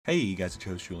Hey, you guys, it's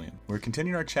your host Julian. We're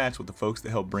continuing our chats with the folks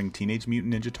that help bring Teenage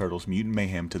Mutant Ninja Turtles Mutant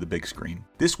Mayhem to the big screen.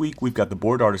 This week, we've got the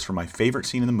board artist for my favorite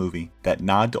scene in the movie, that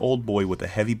nod to Old Boy with a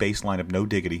heavy bass line of No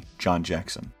Diggity, John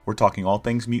Jackson. We're talking all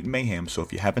things Mutant Mayhem, so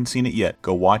if you haven't seen it yet,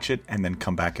 go watch it and then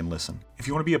come back and listen. If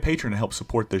you want to be a patron and help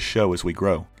support this show as we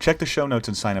grow, check the show notes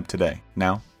and sign up today.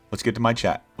 Now, let's get to my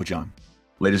chat with John.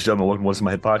 Ladies and gentlemen, welcome to What's in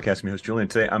My Head podcast. I'm your host Julian.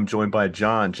 Today, I'm joined by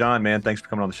John. John, man, thanks for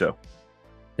coming on the show.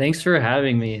 Thanks for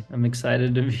having me. I'm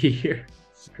excited to be here.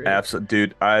 It's great. Absolutely,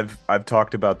 dude. I've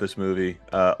talked about this movie.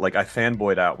 I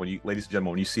fanboyed out when you, ladies and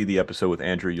gentlemen, when you see the episode with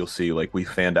Andrew, you'll see we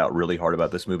fanned out really hard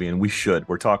about this movie, and we should.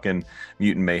 We're talking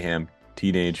Mutant Mayhem,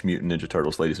 Teenage Mutant Ninja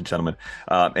Turtles, ladies and gentlemen.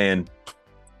 And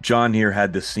John here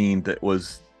had this scene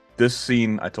this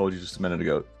scene I told you just a minute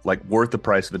ago, worth the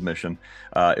price of admission.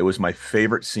 It was my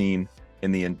favorite scene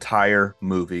in the entire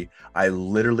movie. I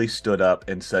literally stood up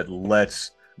and said,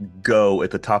 "Let's go"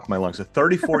 at the top of my lungs. A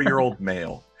 34-year-old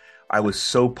male. I was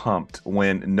so pumped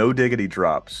when No Diggity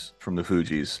drops from the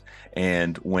Fugees,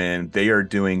 and when they are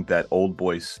doing that old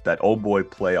boy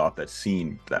playoff, that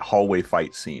scene, that hallway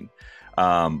fight scene.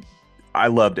 I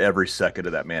loved every second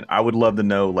of that, man. I would love to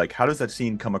know, how does that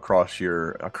scene come across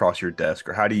your desk,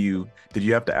 or did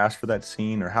you have to ask for that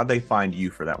scene, or how'd they find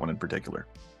you for that one in particular?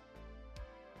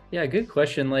 Yeah, good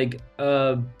question.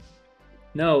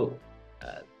 No,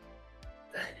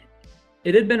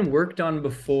 it had been worked on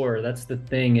before. That's the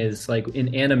thing is,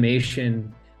 in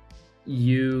animation,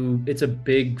 it's a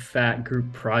big fat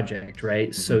group project, right?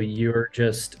 Mm-hmm. So you're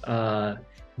just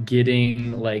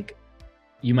getting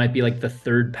you might be the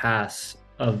third pass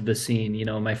of the scene. You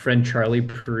know, my friend Charlie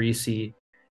Parisi,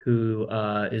 who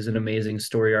is an amazing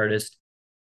story artist,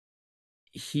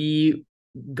 he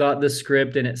got the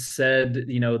script and it said,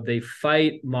 they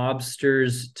fight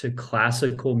mobsters to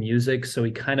classical music. So he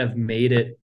kind of made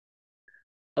it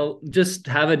just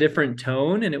have a different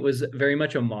tone, and it was very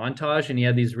much a montage, and he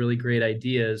had these really great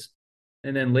ideas.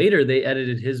 And then later they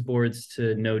edited his boards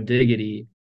to No Diggity,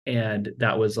 and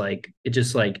that was it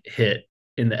just hit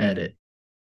in the edit.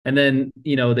 And then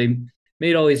they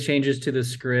made all these changes to the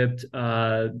script.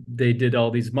 They did all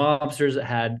these mobsters that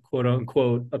had quote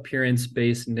unquote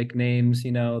appearance-based nicknames,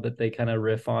 that they kind of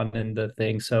riff on in the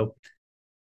thing. So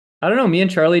I don't know, me and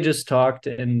Charlie just talked,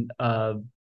 and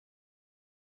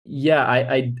yeah,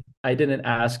 I didn't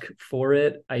ask for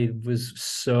it. I was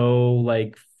so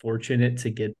fortunate to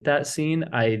get that scene.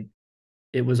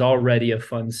 It was already a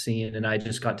fun scene, and I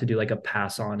just got to do a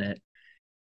pass on it.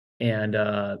 And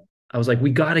I was like, we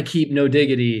got to keep No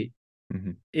Diggity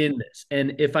in this.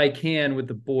 And if I can with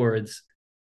the boards,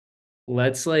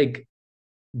 let's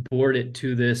board it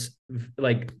to this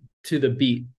to the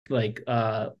beat,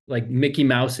 Mickey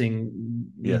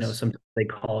Mousing, Yes. sometimes they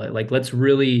call it. Let's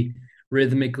really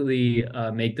rhythmically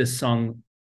make this song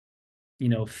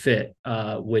fit,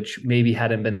 which maybe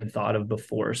hadn't been thought of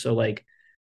before. So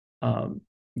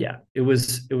yeah, it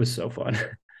was so fun.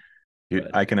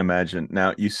 Dude, I can imagine.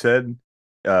 Now, you said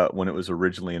when it was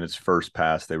originally in its first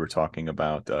pass, they were talking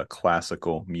about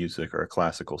classical music or a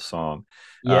classical song.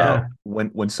 Yeah.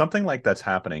 When something like that's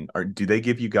happening, do they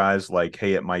give you guys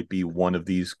hey, it might be one of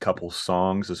these couple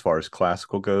songs as far as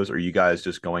classical goes? Or are you guys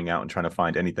just going out and trying to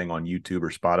find anything on YouTube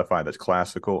or Spotify that's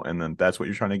classical, and then that's what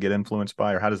you're trying to get influenced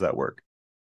by? Or how does that work?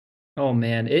 Oh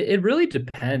man, it really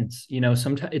depends.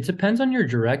 Sometimes it depends on your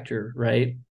director,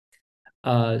 right?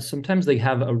 Sometimes they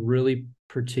have a really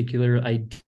particular idea.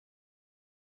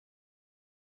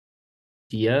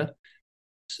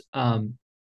 I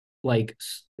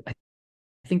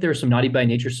think there are some Naughty by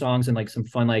Nature songs and some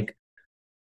fun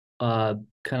kind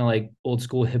of old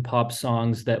school hip hop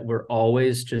songs that were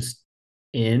always just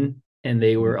in, and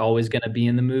they were always going to be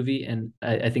in the movie. And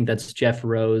I think that's Jeff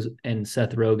Rose and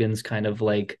Seth Rogen's kind of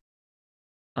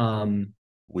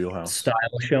Wheelhouse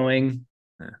style showing.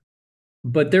 Yeah.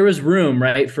 But there was room,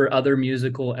 right, for other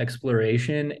musical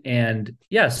exploration. And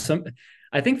yes,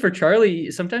 I think for Charlie,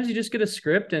 sometimes you just get a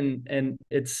script, and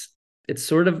it's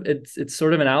sort of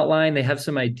an outline. They have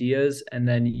some ideas, and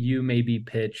then you maybe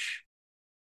pitch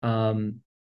and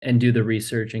do the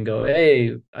research and go,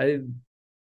 hey, I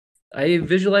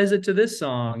visualize it to this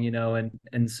song,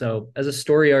 and so as a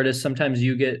story artist, sometimes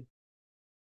you get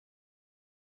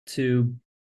to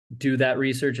do that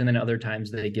research, and then other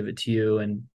times they give it to you.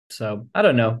 And so I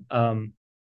don't know.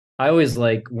 I always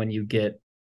like when you get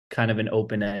kind of an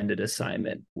open-ended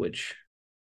assignment, which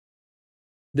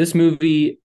this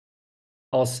movie,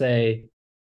 I'll say,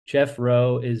 Jeff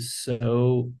Rowe is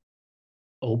so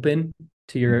open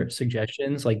to your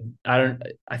suggestions.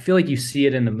 I feel like you see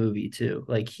it in the movie too.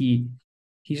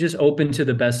 He's just open to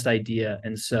the best idea.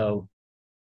 And so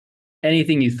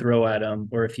anything you throw at him,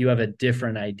 or if you have a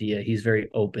different idea, he's very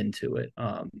open to it.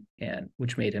 And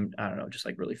which made him, I don't know, just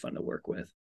like really fun to work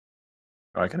with.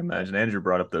 I can imagine. Andrew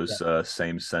brought up Yeah. those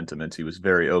same sentiments. He was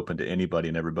very open to anybody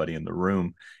and everybody in the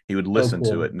room. He would So listen to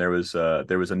cool. it, and there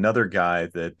was another guy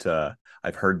that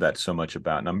I've heard that so much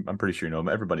about, and I'm pretty sure you know him.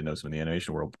 Everybody knows him in the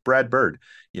animation world. Brad Bird.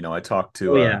 I talked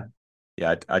Oh to yeah.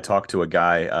 yeah, I talked to a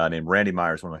guy named Randy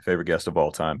Myers, one of my favorite guests of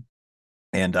all time,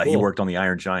 and he Cool. worked on the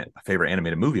Iron Giant, my favorite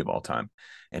animated movie of all time.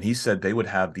 And he said they would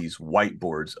have these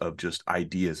whiteboards of just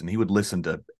ideas, and he would listen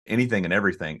to anything and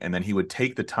everything, and then he would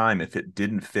take the time if it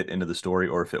didn't fit into the story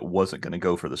or if it wasn't going to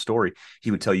go for the story, he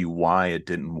would tell you why it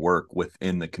didn't work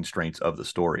within the constraints of the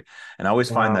story. And I always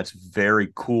find Wow. that's very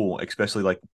cool, especially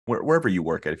like wherever you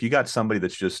work at. If you got somebody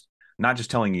that's just not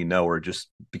just telling you no or just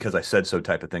because I said so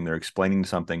type of thing, they're explaining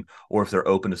something, or if they're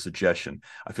open to suggestion,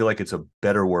 I feel like it's a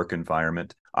better work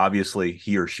environment. Obviously,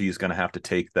 he or she is going to have to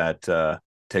take that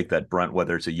brunt,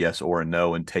 whether it's a yes or a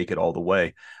no, and take it all the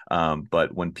way.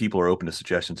 But when people are open to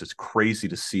suggestions, it's crazy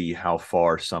to see how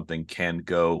far something can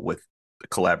go with the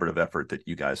collaborative effort that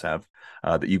you guys have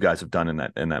done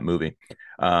in that movie.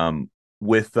 It takes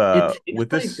With like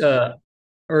this,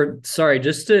 or sorry,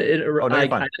 just to oh no, you're I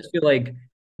fine. just feel like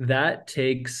that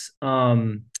takes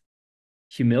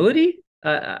humility.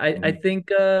 I Mhm.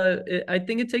 think I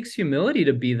think it takes humility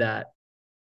to be that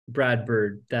Brad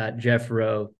Bird, that Jeff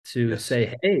Rowe, to Yes.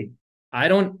 say, hey,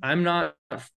 I'm not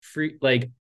free, like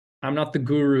I'm not the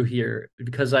guru here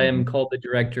because I Hmm. am called the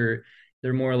director.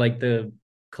 They're more like the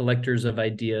collectors of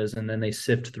ideas, and then they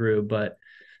sift through, but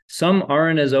some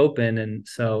aren't as open. And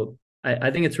so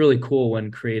I think it's really cool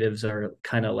when creatives are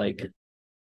kind of like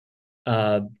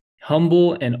uh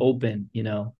humble and open,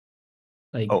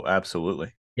 like Oh,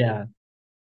 absolutely. yeah,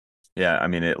 Yeah, I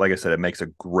mean, like I said, it makes a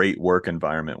great work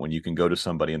environment when you can go to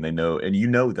somebody and they know, and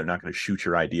they're not going to shoot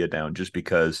your idea down just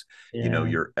because, yeah,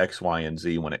 you're X, Y, and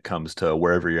Z when it comes to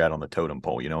wherever you're at on the totem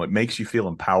pole. It makes you feel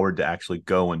empowered to actually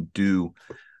go and do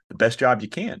the best job you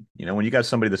can. When you got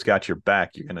somebody that's got your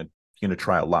back, you're gonna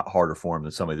try a lot harder for them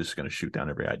than somebody that's going to shoot down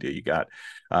every idea you got.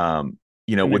 can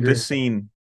With agree. this scene,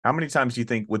 how many times do you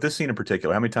think, with this scene in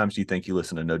particular, how many times do you think you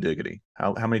listen to No Diggity?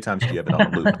 How many times do you have it on a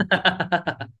loop?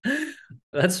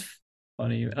 That's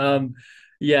funny.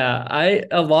 Yeah, I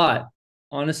a lot.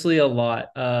 Honestly, a lot.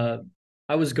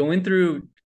 I was going through,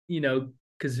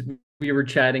 because we were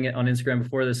chatting it on Instagram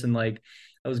before this, and like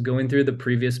I was going through the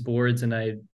previous boards, and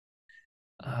I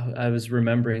was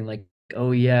remembering like,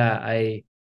 oh yeah, I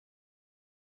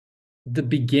the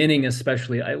beginning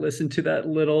especially, I listened to that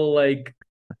little like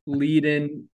lead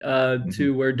in Mhm.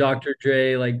 to where Dr.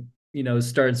 Dre like,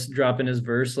 starts dropping his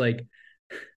verse like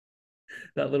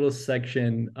that little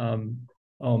section.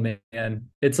 Oh man,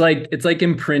 it's like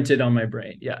imprinted on my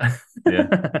brain. Yeah.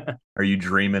 Yeah. Are you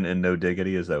dreaming in No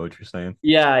Diggity? Is that what you're saying?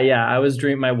 Yeah, I was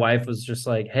dreaming. My wife was just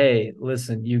like, "Hey,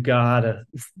 listen, you gotta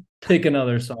pick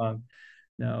another song."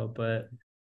 No, but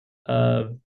uh,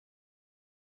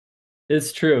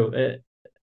 it's true.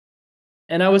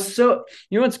 And I was so,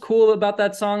 what's cool about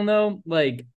that song though?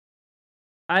 Like,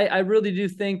 I really do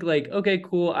think like, okay,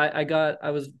 cool.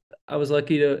 I was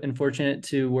lucky to and fortunate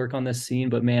to work on this scene,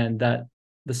 but man, that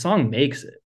the song makes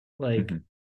it. Like Mhm.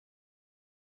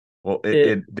 Well, it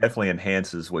it definitely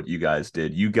enhances what you guys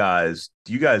did. You guys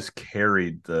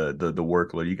carried the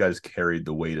workload. You guys carried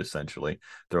the weight essentially.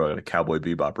 Throw out a Cowboy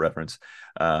Bebop reference.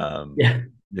 Um, Yeah.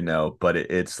 but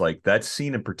it's like that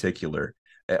scene in particular.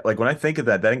 Like when I think of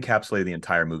that, that encapsulated the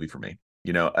entire movie for me.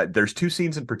 There's two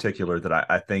scenes in particular that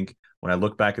I think when I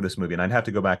look back at this movie, and I'd have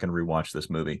to go back and rewatch this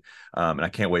movie, and I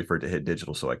can't wait for it to hit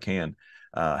digital so I can.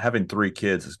 Having three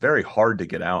kids is very hard to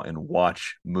get out and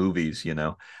watch movies,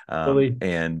 Really.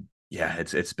 and yeah,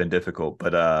 it's been difficult,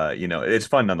 but it's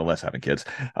fun nonetheless having kids.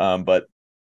 But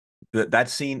that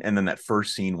scene and then that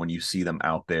first scene when you see them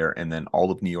out there and then all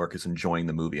of New York is enjoying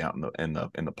the movie out in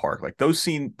the park. Like those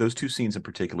two scenes in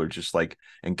particular just like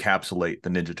encapsulate the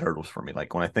Ninja Turtles for me.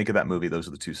 Like when I think of that movie, those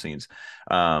are the two scenes.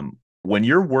 When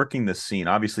you're working this scene,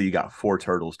 obviously you got four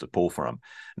turtles to pull from.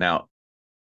 Now,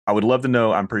 I would love to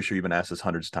know. I'm pretty sure you've been asked this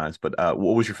hundreds of times, but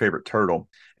what was your favorite turtle?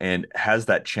 And has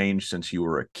that changed since you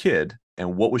were a kid?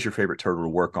 And what was your favorite turtle to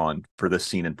work on for this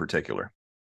scene in particular?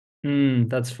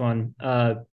 That's fun.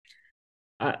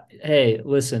 Hey,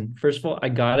 listen, first of all, I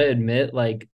gotta admit,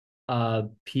 like,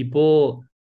 people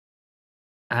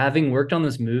having worked on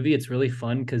this movie, it's really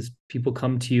fun because people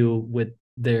come to you with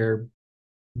their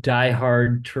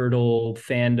diehard turtle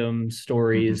fandom Hmm.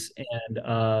 stories, and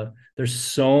there's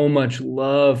so much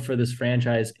love for this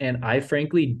franchise. And I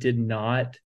frankly did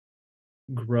not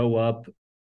grow up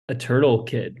a turtle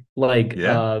kid. Like,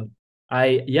 Yeah.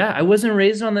 I wasn't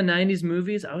raised on the 90s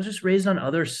movies. I was just raised on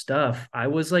other stuff. I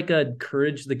was like a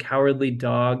Courage the Cowardly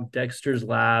Dog, Dexter's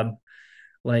Lab,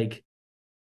 like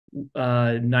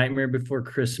Nightmare Before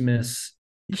Christmas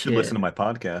You should listen to kid. my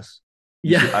podcast.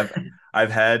 You should. Yeah.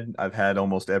 I've had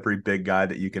almost every big guy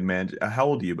that you can manage. How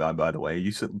old are you, by the way?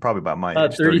 You said probably about my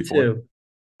age, 34. 32.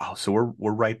 Oh, so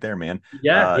we're right there, man.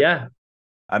 Yeah, yeah.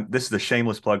 This is a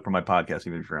shameless plug for my podcast,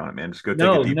 even if you're on it, man. Just go take a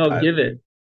No, deep no, dive. give it.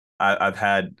 I've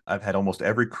had almost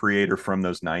every creator from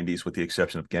those '90s, with the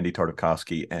exception of Gendy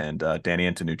Tartakovsky and Danny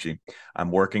Antonucci. I'm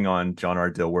working on John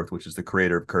R. Dilworth, which is the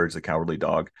creator of Courage the Cowardly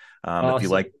Dog. If you Awesome.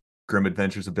 like Grim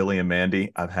Adventures of Billy and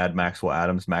Mandy, I've had Maxwell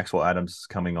Adams. Maxwell Adams is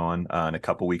coming on in a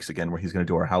couple weeks again, where he's going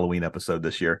to do our Halloween episode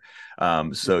this year.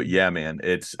 So yeah, man,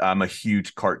 I'm a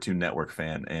huge Cartoon Network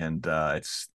fan, and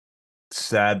it's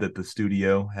sad that the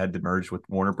studio had to merge with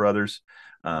Warner Brothers.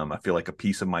 I feel like a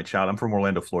piece of my child. I'm from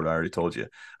Orlando, Florida. I already told you,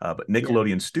 but Yeah.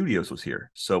 Nickelodeon Studios was here.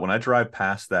 So when I drive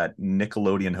past that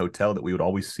Nickelodeon hotel that we would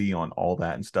always see on all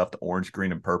that and stuff, the orange,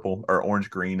 green, and purple, or orange,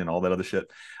 green, and all that other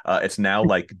shit, it's now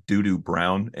like doo-doo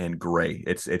brown and gray.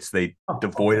 It's they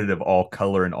devoided Oh, of all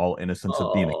color and all innocence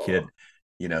of being a kid.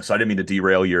 oh, So I didn't mean to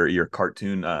derail your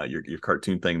cartoon your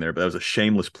cartoon thing there, but that was a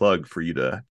shameless plug for you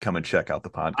to come and check out the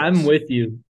I'm podcast. with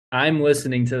you. I'm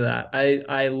listening to that.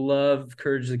 I love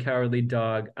Courage the Cowardly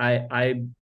Dog. I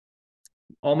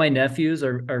all my nephews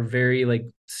are very like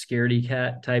scaredy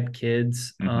cat type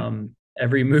kids. Hmm.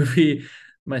 Every movie,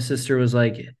 my sister was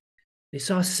like, they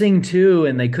saw Sing 2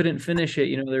 and they couldn't finish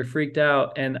it. They're freaked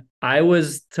out. And I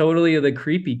was totally the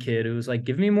creepy kid who was like,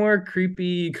 give me more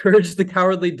creepy Courage the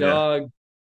Cowardly Yeah. Dog,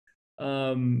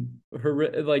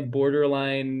 like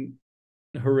borderline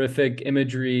horrific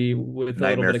imagery with a little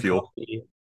Nightmare bit of fuel. comedy.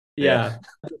 Yeah.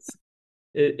 Yeah,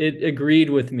 it agreed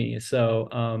with me.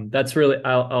 So that's really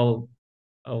I'll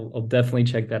definitely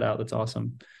check that out. That's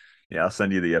awesome. Yeah, I'll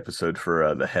send you the episode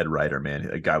for the head writer, man.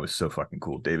 The guy was so fucking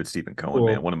cool. David Stephen Cohen,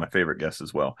 man, Cool. one of my favorite guests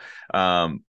as well.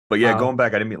 But yeah, going Wow.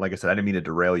 back, I didn't mean, like I said, I didn't mean to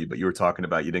derail you, but you were talking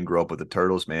about you didn't grow up with the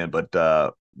Turtles, man.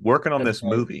 But working on That's this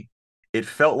right. movie, it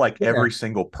felt like Yeah. every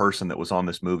single person that was on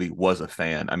this movie was a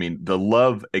fan. I mean, the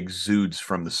love exudes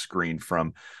from the screen,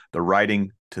 from the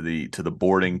writing to the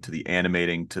boarding to the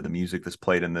animating to the music that's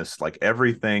played in this. Like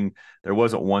everything, there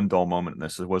wasn't one dull moment in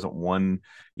this. There wasn't one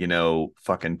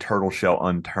fucking turtle shell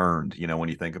unturned, when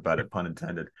you think about it, pun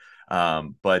intended.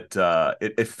 But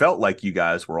it felt like you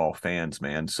guys were all fans,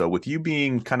 man. So with you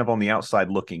being kind of on the outside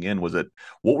looking in, what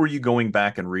were you going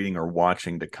back and reading or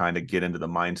watching to kind of get into the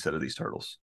mindset of these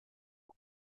turtles?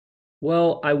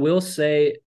 Well, I will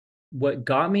say what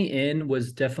got me in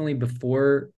was definitely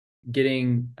before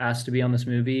getting asked to be on this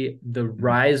movie, the Mhm.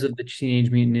 Rise of the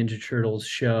Teenage Mutant Ninja Turtles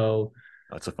show.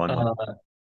 That's a fun one. Uh,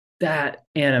 that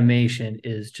animation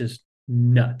is just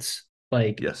nuts.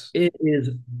 Like Yes. it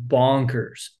is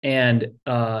bonkers. And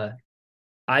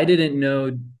I didn't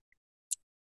know.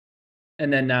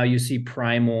 And then now you see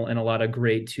Primal and a lot of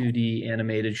great 2D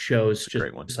animated shows It's a just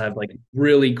great one. have like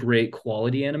really great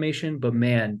quality animation. But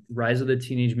man, Rise of the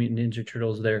Teenage Mutant Ninja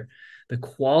Turtles, the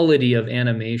quality of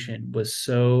animation was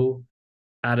so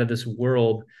out of this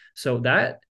world. So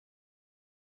that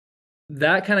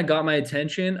kind of got my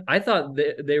attention. I thought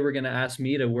they were going to ask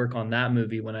me to work on that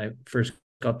movie when I first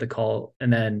got the call.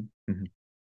 And then,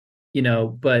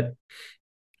 Mhm. but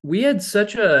we have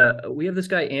this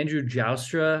guy Andrew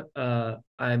Joustra.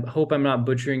 I hope I'm not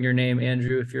butchering your name,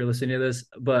 Andrew, if you're listening to this,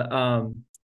 but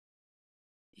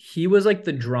he was like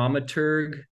the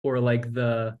dramaturg or like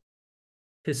the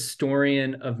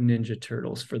historian of Ninja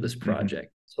Turtles for this Mhm.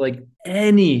 project. So like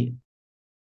any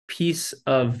piece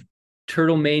of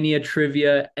Turtle Mania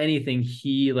trivia, anything,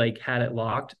 he like had it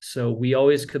locked. So we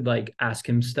always could like ask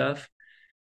him stuff.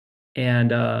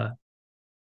 And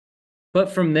but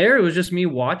from there it was just me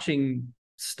watching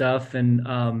stuff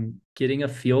and getting a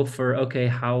feel for okay,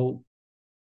 how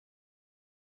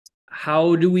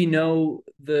do we know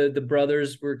the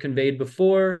brothers were conveyed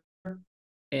before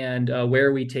and where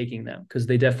are we taking them? Because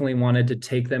they definitely wanted to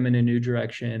take them in a new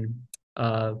direction.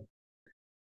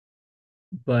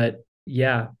 But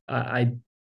yeah, I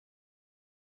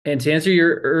and to answer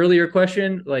your earlier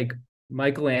question, like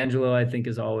Michelangelo, I think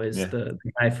is always Yeah. the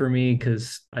guy for me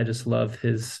because I just love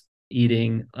his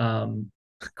eating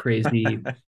crazy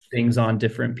things on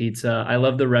different pizza. I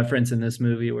love the reference in this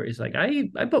movie where he's like, I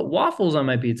put waffles on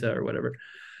my pizza or whatever.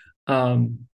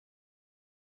 Um,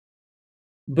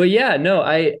 but yeah, no,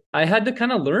 I had to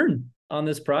kind of learn on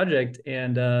this project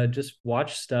and just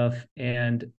watch stuff,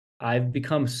 and I've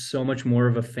become so much more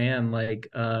of a fan. Like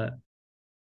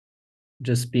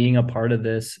just being a part of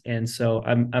this. And so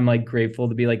I'm like grateful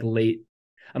to be like late.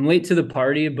 I'm late to the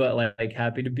party, but like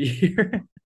happy to be here,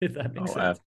 if that makes Oh,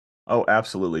 sense. oh,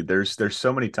 absolutely. There's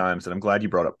so many times, and I'm glad you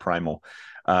brought up Primal,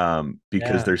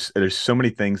 because Yeah. there's so many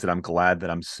things that I'm glad that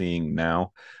I'm seeing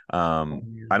now. Oh,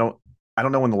 I man.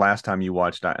 don't know when the last time you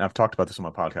watched, and I've talked about this on my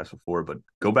podcast before, but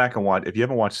go back and watch if you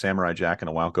haven't watched Samurai Jack in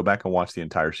a while, go back and watch the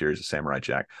entire series of Samurai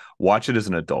Jack. Watch it as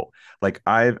an adult. Like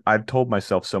I've told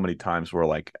myself so many times where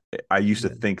like I used to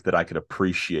Yeah. think that I could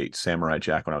appreciate Samurai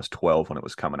Jack when I was 12 when it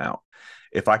was coming out.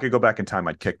 If I could go back in time,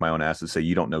 I'd kick my own ass and say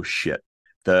you don't know shit.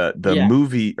 The Yeah.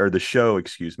 movie or the show,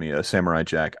 excuse me, Samurai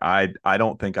Jack, I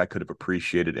don't think I could have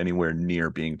appreciated anywhere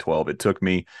near being 12. It took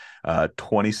me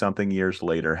 20 something years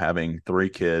later, having three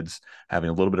kids, having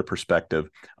a little bit of perspective,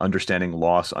 understanding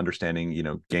loss,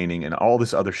 understanding, gaining and all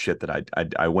this other shit that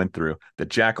I went through, that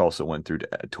Jack also went through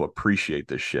to appreciate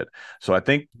this shit. So I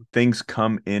think things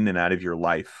come in and out of your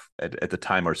life at the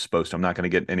time are supposed to. I'm not going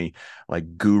to get any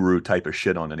like guru type of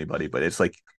shit on anybody, but it's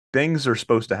like things are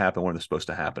supposed to happen when they're supposed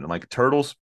to happen. And like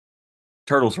turtles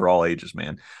are all ages,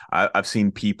 man. I've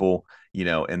seen people, in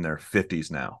their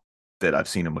 50s now that I've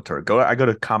seen them with turtles. I go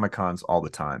to Comic Cons all the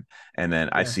time, and then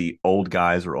I Yeah. see old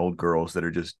guys or old girls that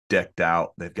are just decked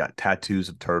out. They've got tattoos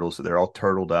of turtles, so they're all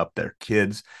turtled up. Their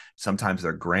kids, sometimes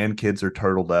their grandkids are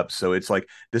turtled up. So it's like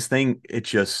this thing.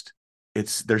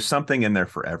 It's there's something in there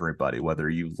for everybody. Whether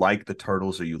you like the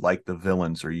turtles or you like the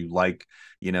villains or you like,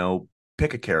 you know,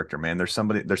 pick a character, man. There's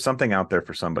something out there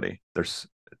for somebody. There's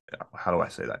how do I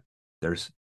say that?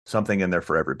 There's something in there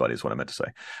for everybody is what I meant to say.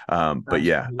 But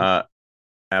yeah, Absolutely.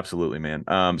 absolutely,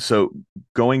 man. So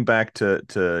going back to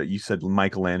you said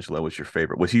Michelangelo was your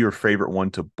favorite. Was he your favorite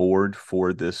one to board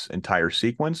for this entire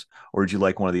sequence, or did you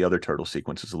like one of the other turtle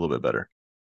sequences a little bit better?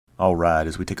 All right,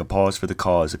 as we take a pause for the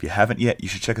cause, if you haven't yet, you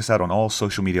should check us out on all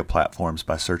social media platforms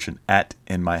by searching at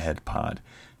In My Head Pod.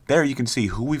 There you can see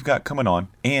who we've got coming on,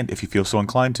 and if you feel so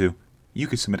inclined to, you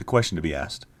could submit a question to be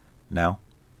asked. Now,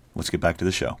 let's get back to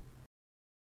the show.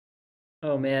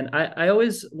 Oh man, I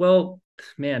always well,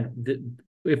 man,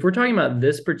 if we're talking about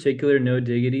this particular no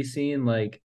diggity scene,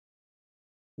 like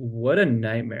what a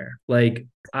nightmare. Like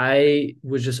I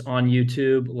was just on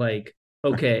YouTube, like,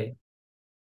 okay,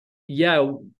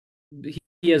 yeah,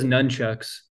 he has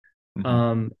nunchucks.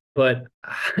 Hmm. But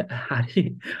how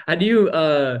do you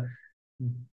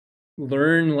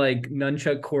learn like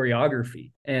nunchuck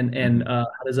choreography and Hmm. how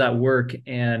does that work?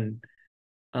 And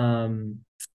um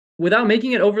without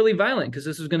making it overly violent, because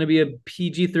this is going to be a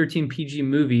PG-13 PG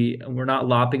movie, and we're not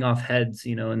lopping off heads,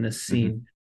 in this Hmm. scene.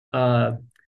 Uh,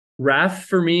 Raph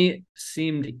for me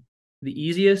seemed the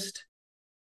easiest.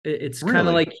 It's kind of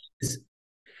Really? like,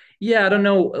 yeah, I don't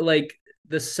know, like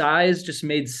the size just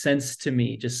made sense to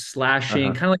me, just slashing,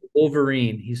 Uh-huh. kind of like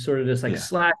Wolverine. He's sort of just like Yeah.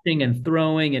 slashing and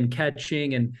throwing and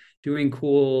catching and doing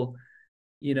cool,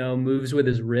 moves with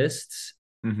his wrists.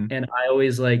 Hmm. And I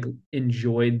always like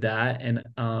enjoyed that. And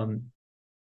I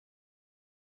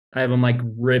have him like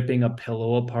ripping a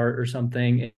pillow apart or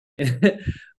something.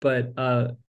 But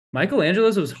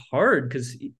Michelangelo's was hard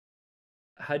because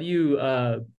how do you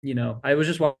I was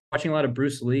just watching a lot of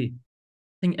Bruce Lee.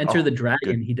 I think Enter Oh, the good.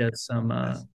 Dragon, he does some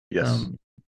Yes. Yes. um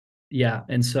yeah,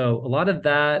 and so a lot of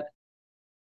that.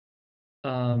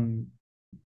 Um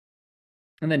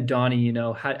and then Donnie,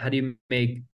 how do you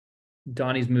make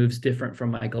Donnie's moves different from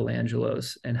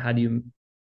Michelangelo's, and how do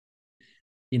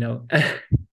you know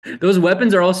those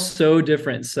weapons are all so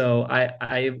different. So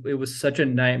I it was such a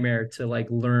nightmare to like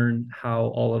learn how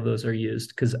all of those are used,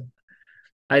 because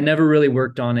I never really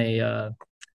worked on a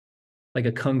like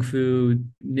a kung fu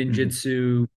Hmm.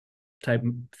 ninjutsu type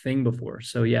thing before.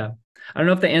 So yeah, I don't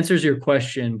know if that answers your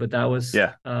question, but that was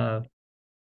Yeah.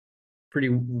 pretty.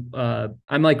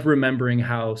 I'm like remembering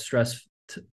how stressed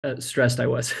I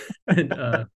was,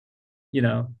 and you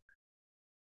know,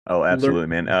 Oh, learn. absolutely,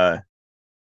 man.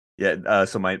 Yeah.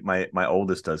 So my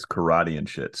oldest does karate and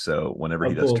shit. So whenever Oh,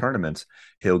 he does cool. tournaments,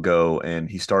 he'll go and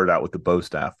he started out with the bow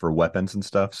staff for weapons and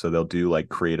stuff. So they'll do like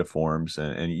creative forms,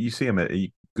 and you see him at you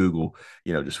Google,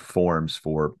 just forms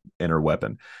for inner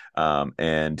weapon.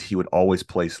 And he would always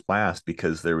place last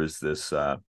because there was this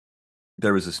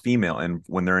female, and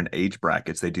when they're in age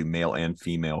brackets they do male and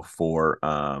female for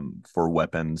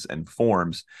weapons and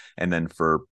forms, and then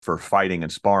for fighting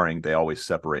and sparring they always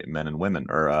separate men and women,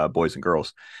 or boys and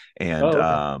girls. And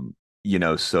Oh,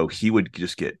 okay. so he would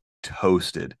just get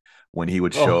toasted when he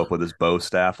would show up Oh, with his bow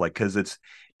staff, like because it's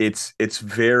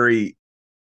very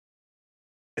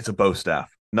it's a bow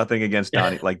staff. Nothing against yeah,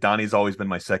 Donnie. Like Donnie's always been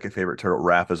my second favorite turtle.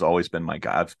 Raph has always been my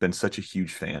guy. I've been such a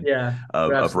huge fan yeah.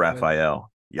 of Perhaps,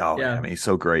 Raphael. Yeah, oh, yeah, yeah. I mean, he's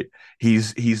so great.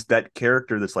 He's that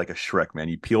character that's like a Shrek, man.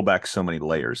 You peel back so many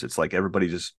layers. It's like everybody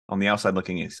just on the outside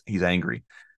looking, he's angry.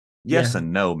 yes Yeah.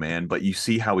 and no, man. But you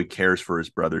see how he cares for his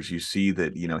brothers. You see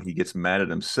that, he gets mad at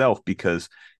himself because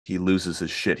he loses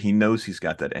his shit. He knows he's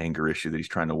got that anger issue that he's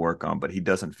trying to work on, but he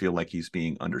doesn't feel like he's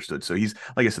being understood. So he's,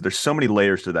 like I said, there's so many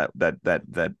layers to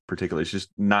that particular. It's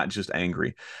just not just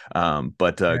angry.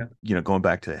 But Yeah. going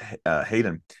back to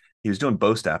Hayden, he was doing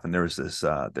bow staff, and there was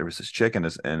this chick in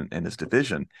his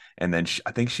division, and then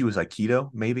I think she was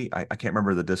Aikido, maybe I can't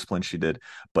remember the discipline she did,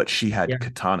 but she had Yeah.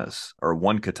 katanas, or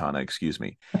one katana, excuse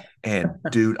me. And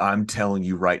dude, I'm telling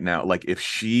you right now, like if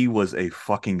she was a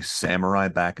fucking samurai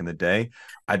back in the day,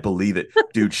 I'd believe it.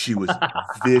 Dude, she was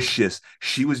vicious.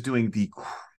 She was doing the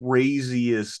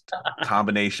craziest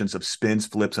combinations of spins,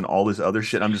 flips, and all this other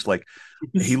shit. I'm just like,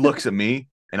 he looks at me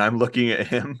and I'm looking at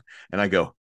him and I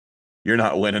go, "You're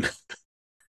not winning.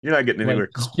 You're not getting Like anywhere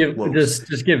close."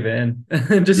 just give in.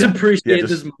 Just Yeah. Yeah, appreciate this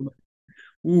just moment.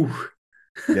 Ooh.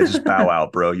 Yeah, just bow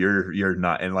out, bro. You're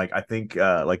not. And like I think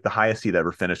like the highest he'd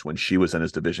ever finished when she was in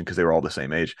his division, because they were all the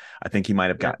same age. I think he might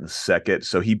have Yeah. gotten second.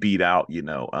 So he beat out,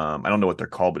 I don't know what they're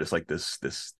called, but it's like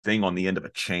this thing on the end of a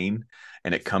chain,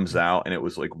 and it comes out, and it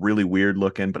was like really weird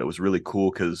looking, but it was really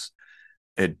cool because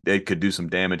it could do some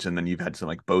damage. And then you've had some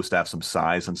like bow staff, some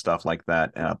size and stuff like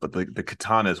that. But the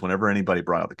katanas, whenever anybody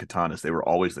brought out the katanas, they were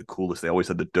always the coolest. They always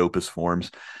had the dopest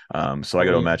forms. So I got Oh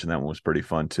to yeah. imagine that one was pretty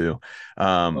fun too.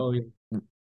 Um, Oh yeah. I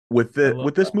with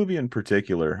love this that. movie in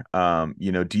particular,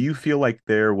 do you feel like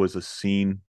there was a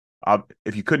scene,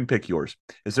 if you couldn't pick yours,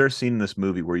 is there a scene in this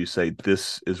movie where you say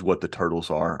this is what the turtles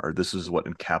are, or this is what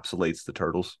encapsulates the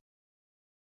turtles?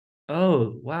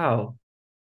 Oh, wow.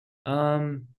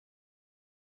 Um,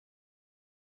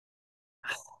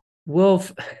 well,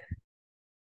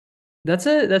 that's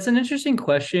an interesting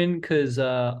question because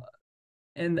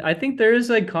and I think there is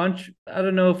like I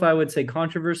don't know if I would say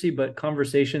controversy, but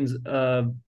conversations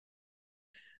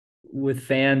with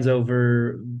fans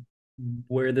over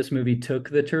where this movie took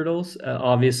the turtles.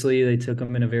 Obviously, they took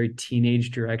them in a very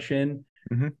teenage direction.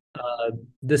 Hmm. Uh,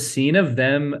 the scene of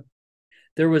them,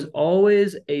 there was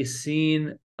always a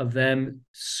scene of them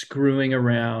screwing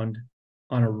around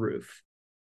on a roof.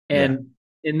 Yeah. And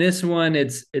in this one,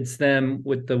 it's them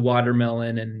with the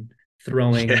watermelon and Yeah.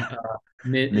 throwing,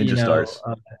 Ninja stars.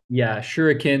 yeah,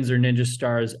 shurikens or ninja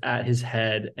stars at his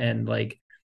head. And like,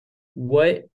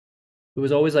 what it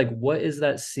was always like, what is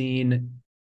that scene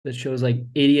that shows like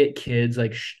idiot kids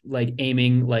like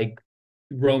aiming like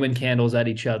Roman candles at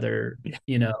each other, Yeah.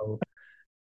 you know,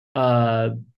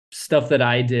 uh, stuff that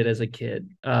I did as a kid.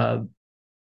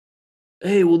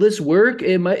 Hey, will this work?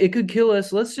 It could kill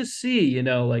us. Let's just see,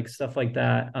 like stuff like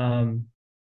that. I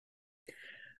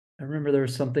remember there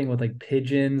was something with like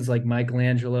pigeons, like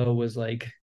Michelangelo was like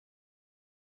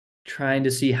trying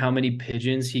to see how many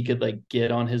pigeons he could like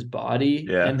get on his body.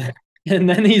 Yeah. And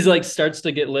then he's like starts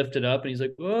to get lifted up and he's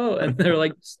like, whoa, and they're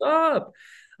like, stop.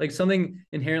 Like something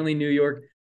inherently New York.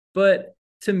 But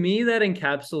to me, that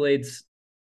encapsulates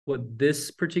what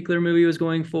this particular movie was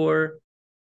going for.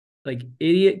 Like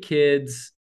idiot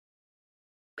kids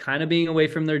kind of being away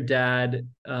from their dad,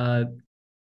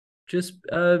 just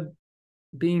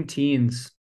being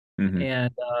teens Hmm.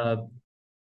 and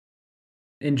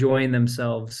enjoying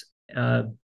themselves. Uh,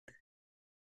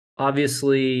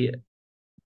 Obviously,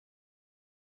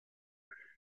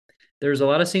 there's a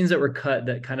lot of scenes that were cut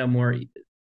that kind of more,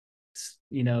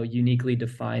 uniquely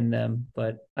define them.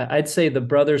 But I'd say the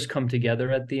brothers come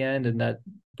together at the end, and that.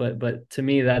 But to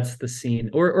me, that's the scene,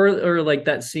 or like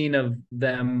that scene of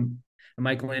them.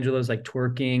 Michelangelo's like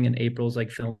twerking, and April's like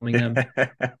filming them.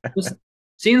 Just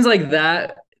scenes like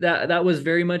that. That was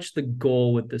very much the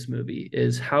goal with this movie: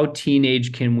 is how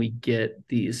teenage can we get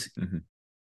these Hmm.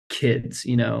 kids,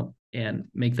 and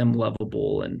make them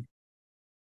lovable and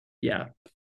yeah,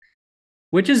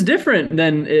 which is different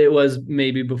than it was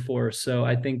maybe before. So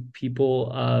I think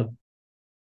people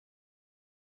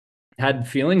had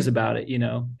feelings about it,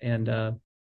 and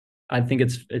I think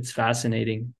it's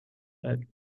fascinating. But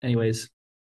anyways,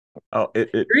 Oh,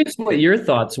 curious what it your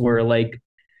thoughts were. Like,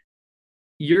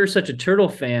 you're such a turtle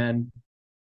fan.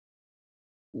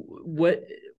 What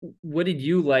what did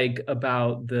you like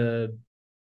about the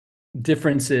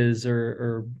differences,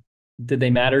 or did they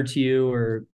matter to you?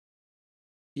 Or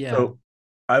yeah, So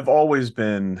I've always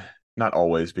been, not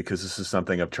always, because this is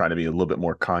something I've tried to be a little bit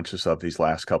more conscious of these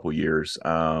last couple years.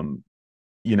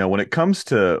 When it comes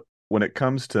to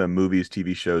movies,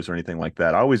 TV shows, or anything like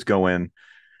that, I always go in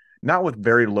not with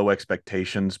very low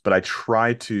expectations, but I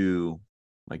try to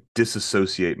like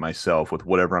disassociate myself with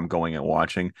whatever I'm going and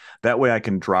watching. That way I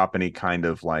can drop any kind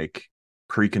of like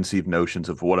preconceived notions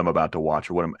of what I'm about to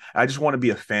watch or I just want to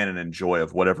be a fan and enjoy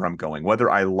of whatever I'm going, whether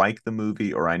I like the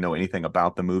movie or I know anything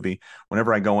about the movie.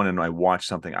 Whenever I go in and I watch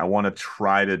something, I want to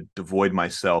try to devoid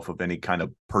myself of any kind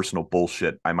of personal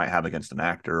bullshit I might have against an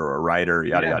actor or a writer,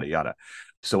 yada, Yeah. yada, yada.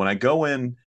 So when I go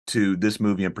in to this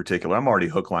movie in particular, I'm already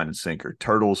hook, line, and sinker.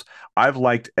 Turtles, I've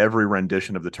liked every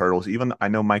rendition of the Turtles. Even I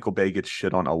know Michael Bay gets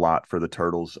shit on a lot for the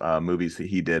Turtles movies that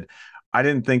he did. I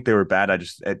didn't think they were bad.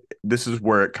 This is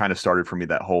where it kind of started for me.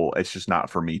 That whole it's just not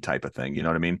for me type of thing. You know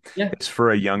what I mean? Yeah. It's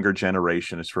for a younger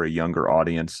generation. It's for a younger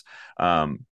audience.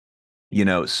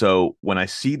 So when I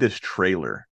see this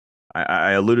trailer,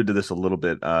 I alluded to this a little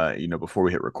bit, before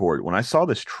we hit record. When I saw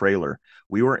this trailer,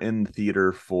 we were in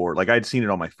theater for like I'd seen it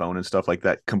on my phone and stuff like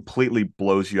that. Completely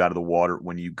blows you out of the water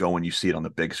when you go and you see it on the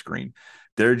big screen.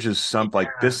 They're just some like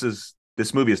Yeah.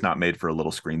 this movie is not made for a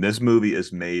little screen. This movie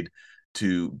is made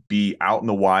to be out in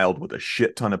the wild with a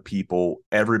shit ton of people,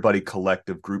 everybody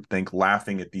collective groupthink,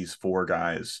 laughing at these four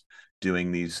guys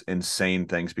doing these insane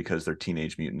things because they're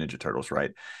Teenage Mutant Ninja Turtles,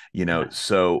 right? Yeah.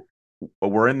 So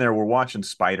we're in there, we're watching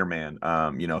Spider-Man,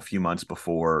 a few months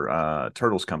before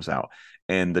Turtles comes out,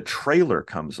 and the trailer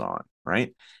comes on,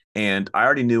 right? And I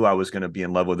already knew I was going to be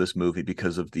in love with this movie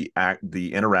because of the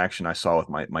interaction I saw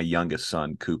with my youngest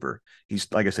son, Cooper. He's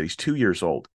like I said, he's 2 years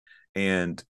old,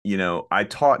 and I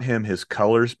taught him his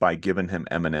colors by giving him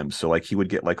M&Ms. So like he would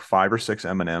get like 5 or 6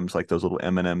 M&Ms, like those little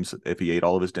M&Ms if he ate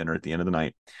all of his dinner at the end of the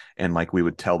night. And like we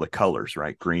would tell the colors,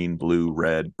 right? Green, blue,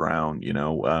 red, brown,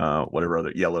 whatever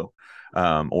other yellow,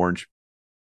 orange.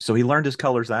 So he learned his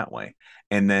colors that way.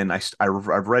 And then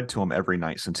I've read to him every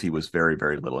night since he was very,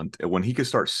 very little. And when he could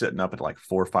start sitting up at like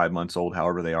 4 or 5 months old,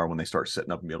 however they are, when they start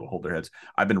sitting up and be able to hold their heads,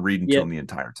 I've been reading to him Yep. the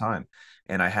entire time.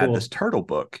 And I had this Cool. turtle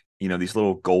book, these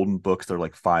little golden books. They're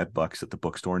like $5 at the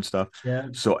bookstore and stuff. Yeah.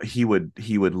 So he would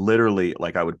literally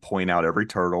like I would point out every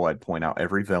turtle, I'd point out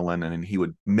every villain, and then he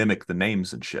would mimic the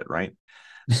names and shit, right?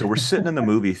 So we're sitting in the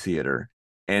movie theater,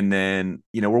 and then,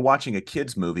 we're watching a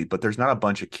kids movie, but there's not a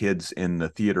bunch of kids in the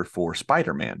theater for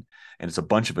Spider-Man, and it's a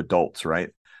bunch of adults, right?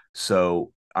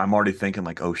 So I'm already thinking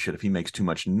like, oh shit, if he makes too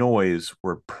much noise,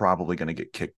 we're probably going to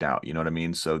get kicked out. You know what I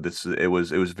mean? So it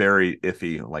was very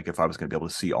iffy, like if I was going to be able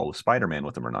to see all of Spider-Man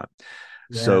with him or not.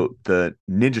 Yeah. So the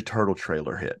Ninja Turtle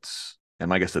trailer hits. And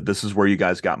like I said, this is where you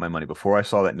guys got my money. Before I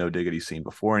saw that No Diggity scene,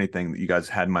 before anything, you guys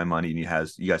had my money and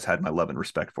you guys had my love and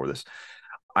respect for this.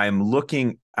 I'm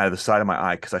looking out of the side of my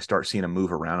eye because I start seeing him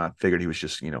move around. I figured he was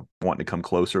just, wanting to come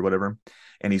closer or whatever.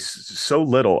 And he's so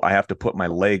little, I have to put my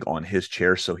leg on his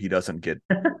chair so he doesn't get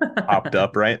popped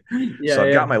up, right? So Yeah.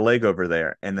 I've got Yeah. my leg over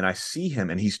there, and then I see him,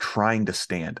 and he's trying to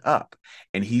stand up,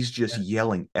 and he's just Yeah.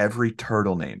 yelling every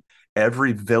turtle name,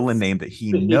 every villain name that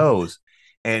he Sweet. knows.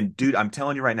 And dude, I'm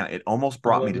telling you right now, it almost I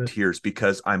brought me love to it. tears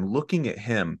because I'm looking at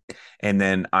him, and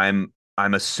then I'm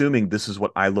assuming this is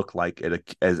what I look like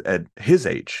at his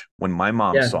age when my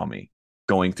mom Yeah. saw me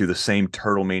going through the same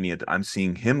turtle mania that I'm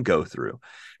seeing him go through.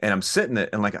 And I'm sitting there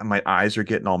and like my eyes are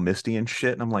getting all misty and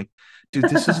shit. And I'm like, dude,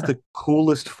 this is the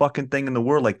coolest fucking thing in the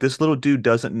world. Like this little dude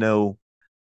doesn't know,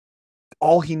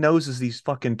 all he knows is these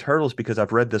fucking turtles because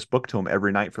I've read this book to him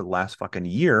every night for the last fucking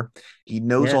year. He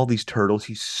knows Yeah. all these turtles.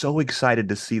 He's so excited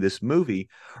to see this movie,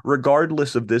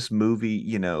 regardless of this movie,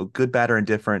 good, bad, or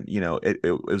indifferent.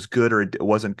 It was good or it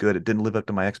wasn't good. It didn't live up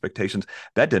to my expectations.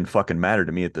 That didn't fucking matter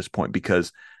to me at this point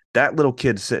because that little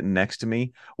kid sitting next to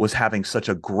me was having such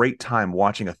a great time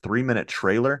watching a 3-minute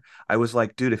trailer. I was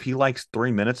like, dude, if he likes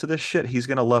 3 minutes of this shit, he's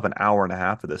going to love an hour and a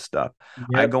half of this stuff.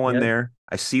 I Yep. go in Yep. there,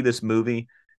 I see this movie.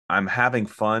 I'm having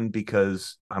fun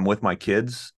because I'm with my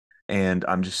kids and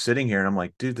I'm just sitting here and I'm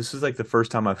like, dude, this is like the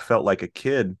first time I've felt like a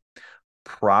kid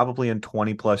probably in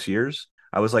 20 plus years.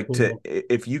 I was like, Cool.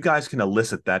 if you guys can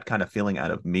elicit that kind of feeling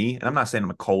out of me, and I'm not saying I'm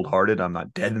a cold hearted, I'm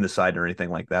not dead inside or anything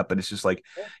like that, but it's just like,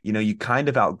 you kind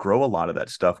of outgrow a lot of that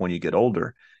stuff when you get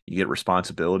older. You get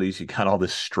responsibilities, you got all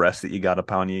this stress that you got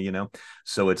upon you.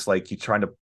 So it's like you try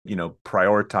to,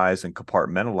 prioritize and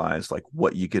compartmentalize like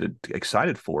what you get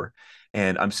excited for.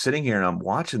 And I'm sitting here and I'm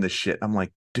watching this shit. I'm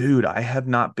like, dude, I have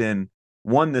not been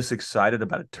this excited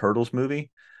about a Turtles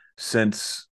movie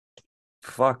since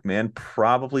fuck, man,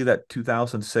 probably that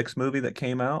 2006 movie that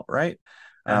came out, right?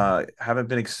 Yeah. Haven't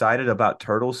been excited about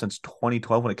Turtles since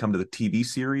 2012 when it come to the TV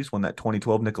series, when that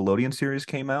 2012 Nickelodeon series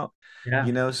came out.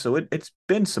 Yeah. So it's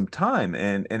been some time,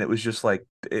 and it was just like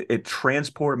it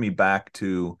transported me back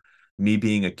to me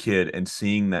being a kid and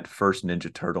seeing that first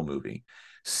Ninja Turtle movie, Yeah.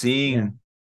 seeing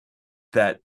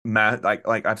that Matt,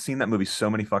 like I've seen that movie so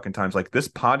many fucking times. Like this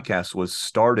podcast was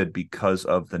started because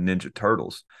of the Ninja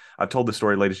Turtles. I've told the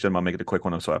story, ladies and gentlemen. I'll make it a quick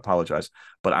one, so I apologize.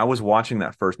 But I was watching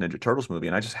that first Ninja Turtles movie,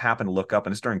 and I just happened to look up,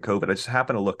 and it's during COVID. I just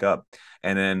happened to look up,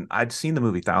 and then I'd seen the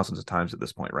movie thousands of times at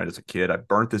this point, right? As a kid, I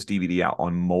burnt this DVD out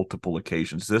on multiple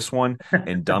occasions. This one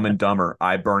and Dumb and Dumber,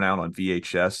 I burn out on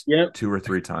VHS Yep. 2 or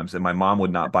 3 times, and my mom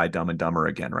would not buy Dumb and Dumber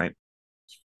again, right?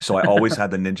 So I always had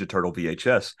the Ninja Turtle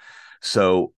VHS.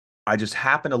 So I just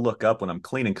happened to look up when I'm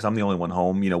cleaning because I'm the only one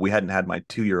home. We hadn't had my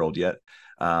 2-year-old yet.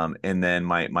 And then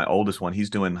my oldest one, he's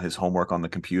doing his homework on the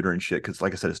computer and shit. Cause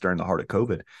like I said, it's during the heart of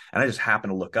COVID. And I just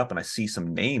happened to look up and I see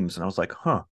some names and I was like,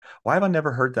 huh, why have I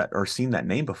never heard that or seen that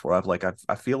name before? I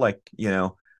feel like,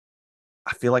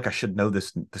 I feel like I should know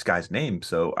this guy's name.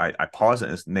 So I paused it.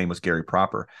 And his name was Gary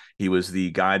Proper. He was the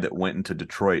guy that went into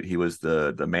Detroit. He was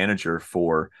the manager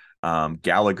for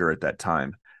Gallagher at that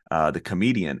time, the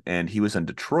comedian, and he was in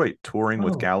Detroit touring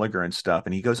with Oh, Gallagher and stuff.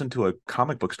 And he goes into a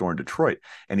comic book store in Detroit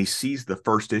and he sees the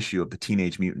first issue of the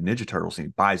Teenage Mutant Ninja Turtles and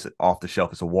he buys it off the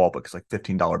shelf. It's a wall book. It's like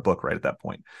 $15 book right at that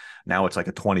point. Now it's like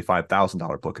a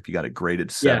 $25,000 book if you got it graded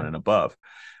 7 yeah. and above.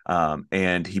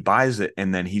 And he buys it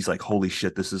and then he's like, holy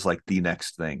shit, this is like the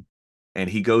next thing. And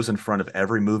he goes in front of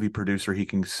every movie producer he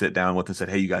can sit down with and said,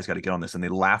 hey, you guys got to get on this. And they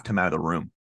laughed him out of the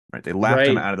room. Right. They laughed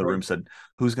him Right. out of the room, said,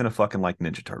 who's going to fucking like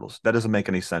Ninja Turtles? That doesn't make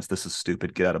any sense. This is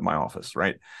stupid. Get out of my office.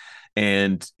 Right.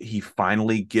 And he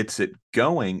finally gets it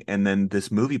going. And then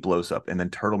this movie blows up. And then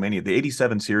Turtle Mania, the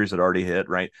 87 series had already hit.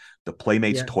 Right. The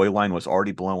Playmates Yeah. toy line was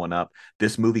already blowing up.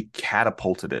 This movie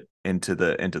catapulted it into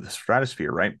the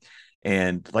stratosphere. Right.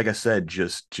 And like I said,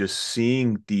 just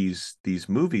seeing these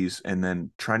movies and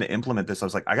then trying to implement this, I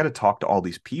was like, I got to talk to all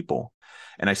these people.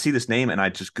 And I see this name and I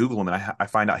just Google him and I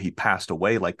find out he passed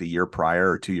away like the year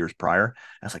prior or 2 years prior. And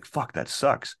I was like, fuck, that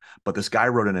sucks. But this guy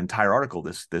wrote an entire article,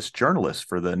 this journalist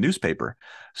for the newspaper.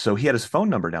 So he had his phone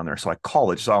number down there. So I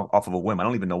called it just off of a whim. I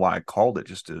don't even know why I called it,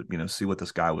 just to, see what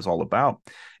this guy was all about.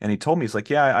 And he told me, he's like,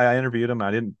 yeah, I interviewed him.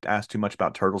 I didn't ask too much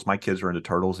about turtles. My kids are into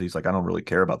turtles. He's like, I don't really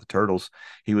care about the turtles.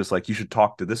 He was like, you should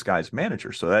talk to this guy's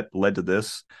manager. So that led to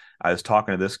this. I was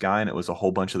talking to this guy, and it was a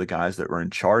whole bunch of the guys that were in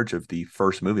charge of the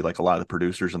first movie, like a lot of the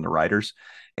producers and the writers.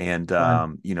 And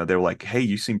Fun. they were like, hey,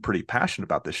 you seem pretty passionate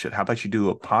about this shit. How about you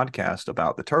do a podcast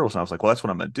about the turtles? And I was like, well, that's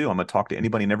what I'm gonna do. I'm gonna talk to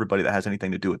anybody and everybody that has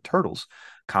anything to do with turtles,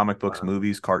 comic books, Wow.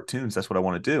 movies, cartoons. That's what I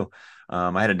want to do.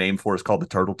 I had a name for it. It's called the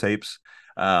Turtle Tapes.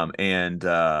 And and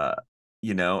that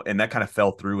kind of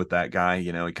fell through with that guy.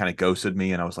 He kind of ghosted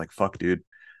me, and I was like, fuck, dude.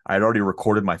 I had already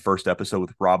recorded my first episode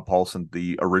with Rob Paulson,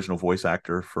 the original voice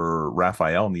actor for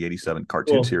Raphael in the 87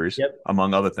 cartoon Cool. series, Yep.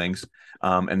 among other things.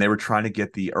 And they were trying to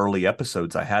get the early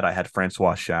episodes I had. I had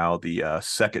Francois Chau, the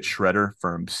second shredder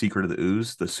from Secret of the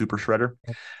Ooze, the super shredder.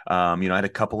 I had a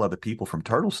couple other people from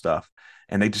Turtle stuff,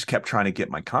 and they just kept trying to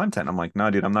get my content. I'm like, no,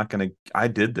 dude, I'm not going to, I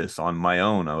did this on my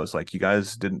own. I was like, you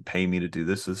guys didn't pay me to do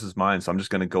this. This is mine. So I'm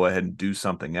just going to go ahead and do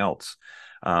something else.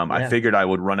 I Yeah. figured I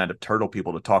would run out of turtle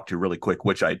people to talk to really quick,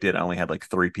 which I did. I only had like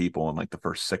 3 people in like the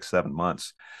first 6-7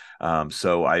 months.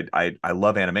 So I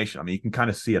love animation. I mean, you can kind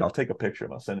of see it. I'll take a picture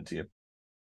and I'll send it to you.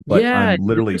 But Yeah. I'm I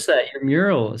literally, noticed that your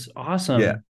mural is yeah, awesome.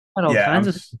 Got all yeah. kinds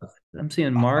of stuff. I'm seeing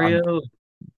I'm. Mario.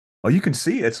 Oh, you can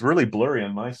see it's really blurry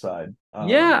on my side.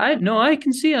 Yeah, I no, I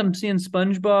can see. I'm seeing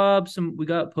SpongeBob. We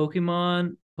got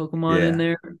Pokemon in Yeah.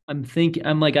 there.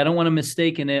 I'm like, I don't want to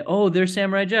mistaken it. Oh, there's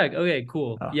Samurai Jack. Okay,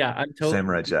 cool. Oh, Yeah, I'm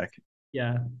Samurai totally. Jack.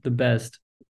 Yeah, the best.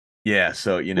 Yeah,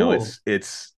 so Cool.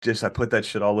 it's just I put that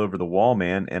shit all over the wall,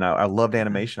 man. And I loved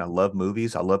animation. I love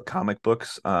movies. I love comic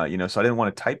books. So I didn't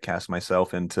want to typecast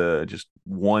myself into just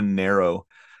one narrow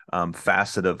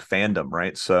facet of fandom,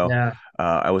 right? So Yeah,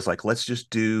 I was like, let's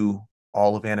just do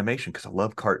all of animation because I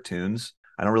love cartoons.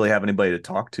 I don't really have anybody to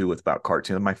talk to with about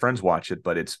cartoons. My friends watch it,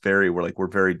 but we're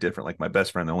very different. Like my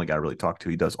best friend, the only guy I really talk to,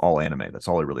 he does all anime. That's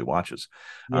all he really watches.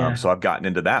 yeah, So I've gotten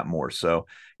into that more. So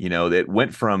it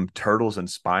went from turtles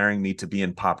inspiring me to be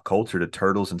in pop culture to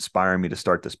turtles inspiring me to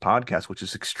start this podcast, which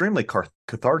is extremely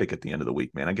cathartic at the end of the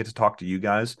week, man. I get to talk to you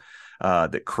guys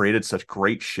that created such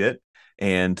great shit.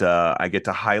 And I get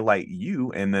to highlight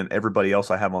you and then everybody else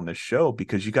I have on this show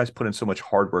because you guys put in so much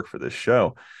hard work for this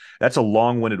show. That's a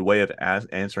long-winded way of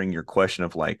answering your question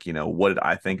of like, what did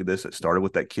I think of this? It started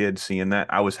with that kid seeing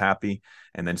that. I was happy.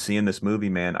 And then seeing this movie,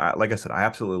 man, like I said, I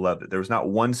absolutely loved it. There was not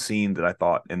one scene that I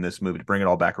thought in this movie, to bring it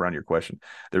all back around to your question,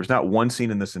 there was not one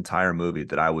scene in this entire movie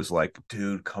that I was like,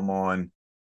 dude, come on.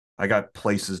 I got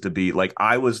places to be. Like,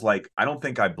 I was like, I don't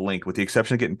think I blinked, with the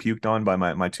exception of getting puked on by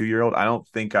my 2-year-old. I don't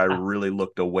think I really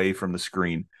looked away from the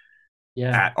screen.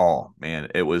 Yeah. at all, man.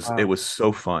 It Wow. was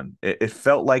so fun. It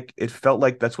felt like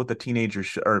that's what the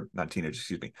teenagers or not teenagers,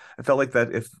 excuse me. It felt like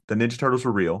that if the Ninja Turtles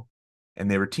were real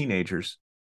and they were teenagers,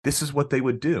 this is what they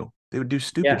would do. They would do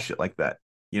stupid Yeah. shit like that.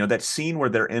 You know, that scene where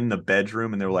they're in the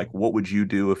bedroom and they're like, "What would you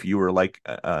do if you were like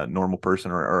a normal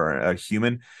person or a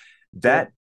human?"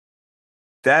 That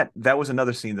Yep. that was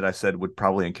another scene that I said would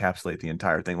probably encapsulate the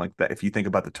entire thing. Like that, if you think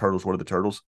about the turtles, what are the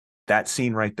turtles? That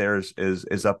scene right there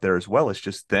is up there as well. It's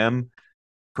just them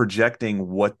projecting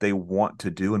what they want to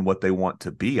do and what they want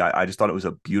to be. I just thought it was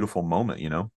a beautiful moment, you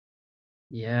know?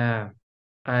 Yeah.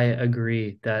 I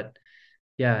agree that,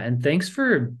 yeah, and thanks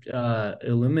for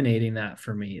illuminating that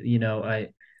for me.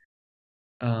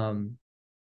 Um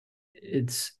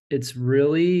it's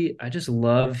really, I just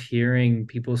love hearing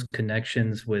people's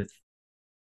connections with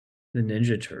the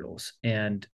Ninja Turtles.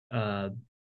 And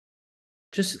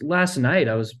just last night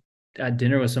I was at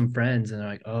dinner with some friends and they're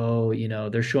like, oh,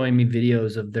 they're showing me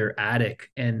videos of their attic,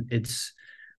 and it's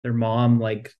their mom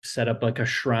like set up like a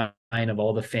shrine of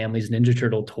all the family's Ninja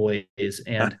Turtle toys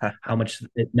and how much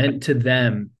it meant to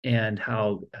them and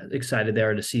how excited they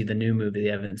are to see the new movie. They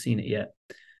haven't seen it yet.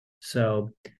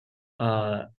 So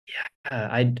yeah,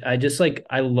 I just like,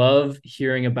 I love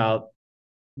hearing about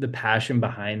the passion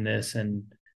behind this, and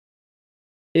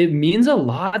it means a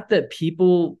lot that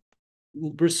people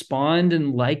respond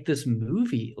and like this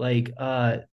movie. Like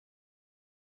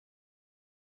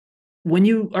when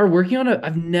you are working on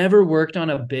I've never worked on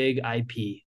a big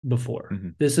IP before.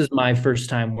 Mhm. This is my first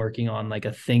time working on like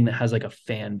a thing that has like a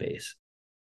fan base.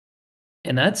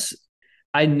 And that's,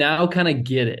 I now kind of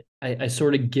get it. I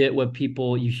sort of get what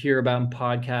people you hear about in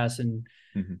podcasts and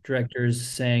Mhm. directors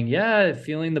saying, yeah,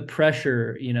 feeling the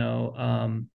pressure,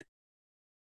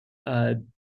 uh,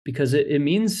 because it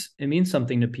means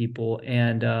something to people,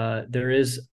 and there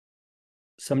is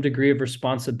some degree of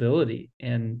responsibility.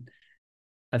 And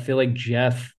I feel like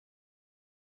Jeff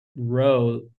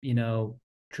Rowe,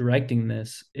 directing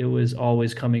this, it was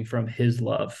always coming from his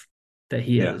love that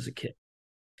he had Yeah. as a kid.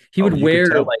 He Oh, would you could wear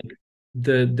tell. like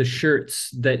the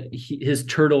shirts that his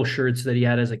turtle shirts that he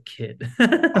had as a kid, Oh,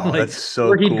 like, that's so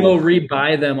or he'd go cool.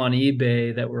 rebuy them on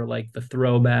eBay that were like the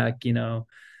throwback, some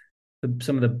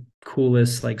of the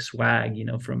coolest like swag,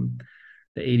 from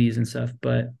the 80s and stuff.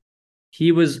 But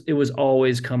it was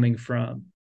always coming from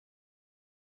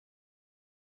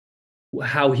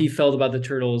how he felt about the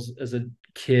turtles as a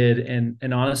kid,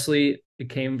 and honestly it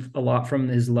came a lot from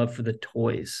his love for the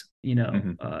toys.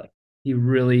 Mhm. He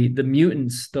really, the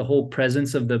mutants, the whole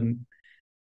presence of the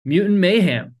mutant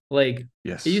mayhem, like, it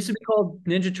Yes. used to be called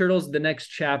Ninja Turtles the Next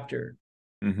Chapter,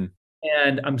 Mhm.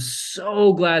 and I'm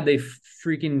so glad they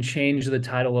freaking changed the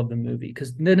title of the movie,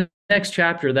 because the next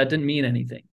chapter, that didn't mean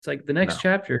anything. It's like the next No.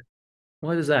 chapter,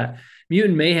 what is that?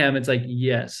 Mutant Mayhem. It's like,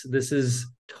 yes, this is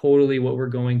totally what we're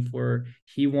going for.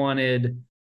 He wanted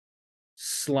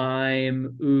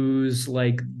slime, ooze,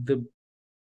 like the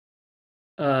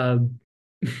uh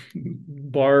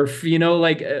barf,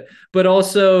 like, but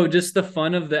also just the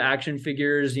fun of the action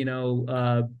figures,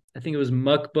 I think it was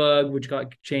Muckbug, which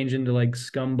got changed into like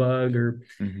Scumbug, or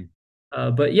Mhm.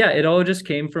 but yeah, it all just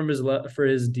came from his love for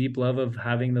his deep love of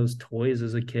having those toys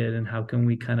as a kid, and how can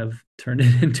we kind of turn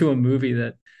it into a movie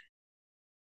that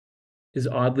is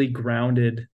oddly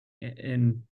grounded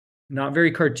and not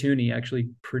very cartoony,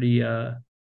 actually pretty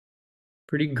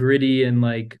gritty, and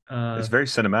like It's very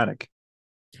cinematic.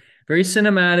 very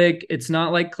cinematic. It's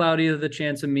not like Cloudy with a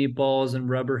Chance of Meatballs and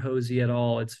Rubber Hosey at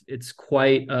all. It's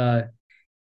quite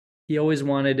he always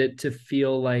wanted it to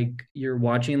feel like you're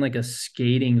watching like a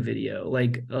skating video,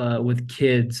 like with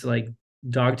kids, like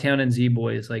Dogtown and Z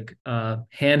Boys, like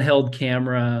handheld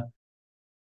camera.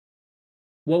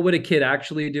 What would a kid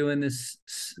actually do in this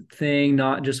thing,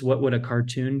 not just what would a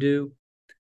cartoon do.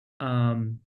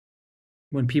 um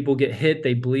when people get hit,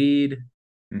 they bleed.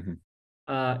 Mhm.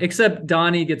 Except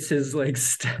Donnie gets his like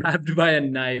stabbed by a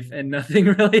knife and nothing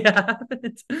really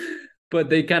happens. But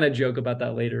they kind of joke about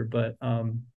that later. But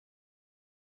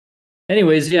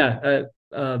anyways, yeah,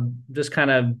 just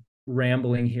kind of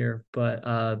rambling here, but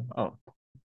Oh,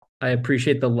 I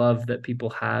appreciate the love that people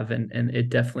have, and it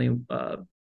definitely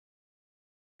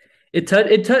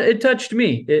it touched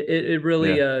me. It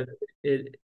really yeah.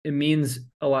 it means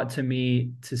a lot to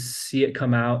me to see it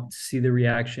come out, to see the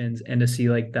reactions, and to see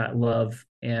like that love.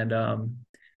 And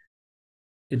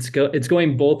it's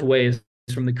going both ways,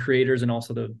 from the creators and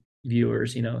also the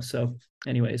viewers. So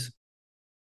anyways,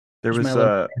 There there's my was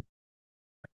little.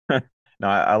 no,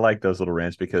 I like those little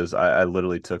rants because I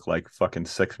literally took like fucking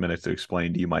 6 minutes to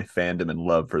explain to you my fandom and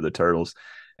love for the turtles.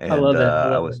 I And love it. I I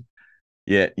love was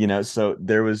it. yeah, so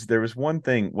there was one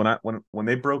thing when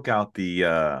they broke out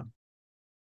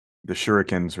the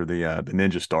shurikens or the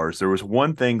ninja stars. There was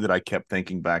one thing that I kept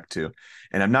thinking back to,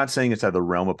 and I'm not saying it's out of the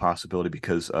realm of possibility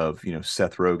because of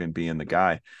Seth Rogen being the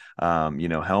guy,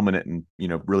 helming it and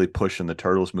really pushing the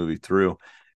Turtles movie through.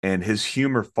 And his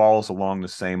humor falls along the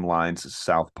same lines as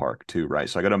South Park too, right?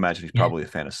 So I got to imagine he's Yeah. probably a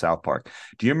fan of South Park.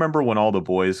 Do you remember when all the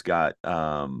boys got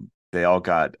they all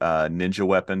got ninja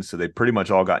weapons? So they pretty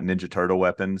much all got Ninja Turtle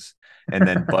weapons, and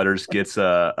then Butters gets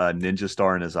a ninja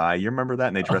star in his eye. You remember that?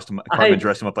 And they dressed him. Cartman I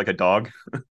dressed him up like a dog.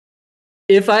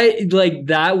 if I like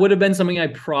that would have been something I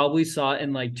probably saw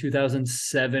in like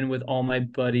 2007 with all my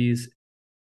buddies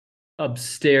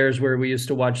upstairs where we used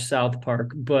to watch South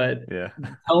Park. But Yeah.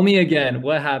 tell me again,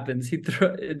 what happens? He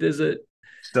throw does it?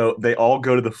 So they all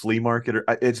go to the flea market. Or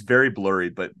it's very blurry,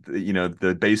 but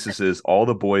the basis is all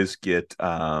the boys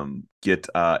and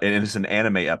it's an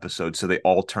anime episode, so they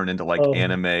all turn into like Oh,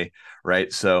 anime,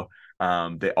 right? So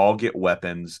they all get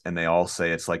weapons, and they all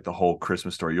say it's like the whole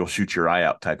Christmas story. You'll shoot your eye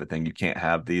out type of thing. You can't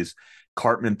have these.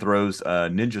 Cartman throws a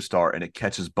ninja star and it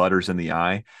catches Butters in the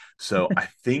eye. So I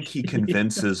think he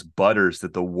convinces Butters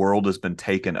that the world has been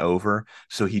taken over.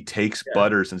 So he takes yeah,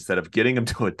 Butters instead of getting him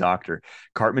to a doctor.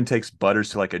 Cartman takes Butters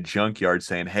to like a junkyard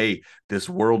saying, "Hey, this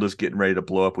world is getting ready to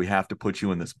blow up. We have to put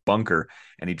you in this bunker."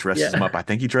 And he dresses him yeah. up. I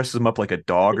think he dresses him up like a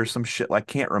dog or some shit. I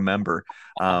can't remember.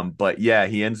 But yeah,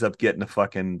 he ends up getting a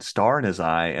fucking star in his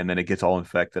eye, and then it gets all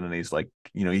infected, and he's like,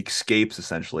 he escapes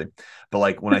essentially. But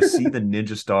like when I see the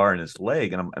ninja star in his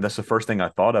leg, and that's the first thing I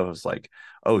thought of, was like,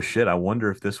 oh shit, I wonder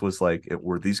if this was like,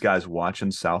 were these guys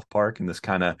watching South Park and this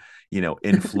kind of,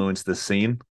 influenced the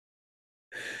scene?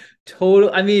 Total.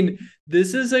 I mean,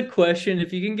 this is a question.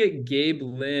 If you can get Gabe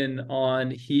Lynn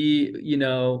on, he,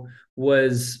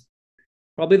 was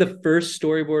probably the first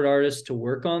storyboard artist to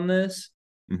work on this.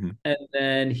 Mm-hmm. And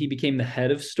then he became the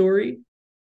head of story.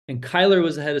 And Kyler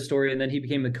was the head of story, and then he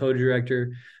became the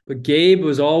co-director. But Gabe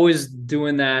was always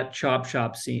doing that chop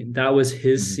shop scene. That was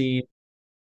his Mm-hmm. scene.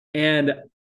 And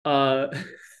uh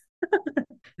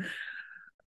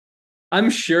I'm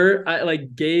sure I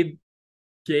like Gabe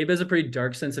has a pretty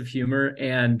dark sense of humor,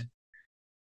 and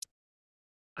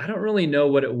I don't really know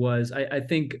what it was. I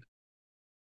think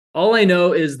all I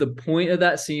know is the point of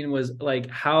that scene was like,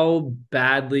 how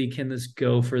badly can this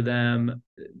go for them?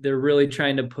 They're really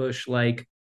trying to push, like,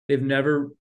 they've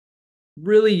never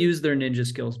really used their ninja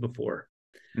skills before.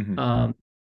 Mm-hmm. Um,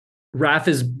 Raph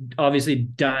is obviously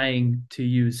dying to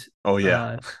use Oh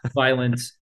yeah,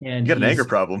 violence, and you got an anger he's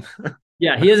problem.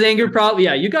 yeah, he has anger problem.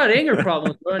 Yeah, you got anger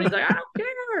problems, bro. And he's like, I don't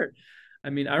care. I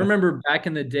mean, I remember back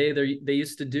in the day, they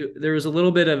used to do. There was a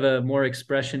little bit of a more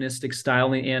expressionistic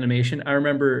style in animation. I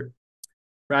remember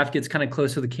Raph gets kind of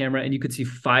close to the camera, and you could see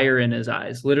fire in his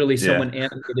eyes. Literally, Yeah. someone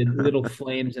animated little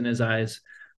flames in his eyes.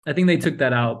 I think they took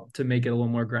that out to make it a little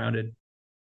more grounded.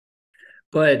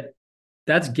 But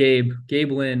that's Gabe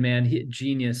Lynn, man. He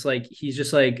genius. Like he's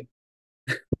just like,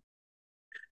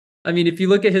 I mean, if you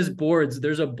look at his boards,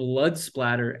 there's a blood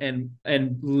splatter, and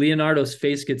Leonardo's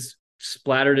face gets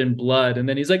splattered in blood, and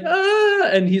then he's like, ah,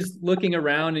 and he's looking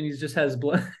around, and he just has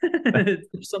blood. There's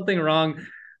something wrong.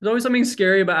 There's always something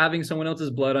scary about having someone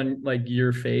else's blood on like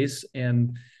your face,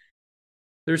 and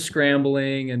they're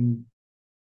scrambling, and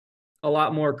a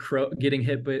lot more getting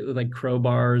hit by like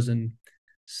crowbars and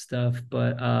stuff.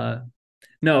 But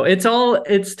no,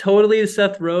 it's totally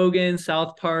Seth Rogen,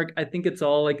 South Park. I think it's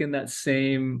all like in that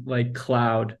same like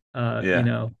cloud.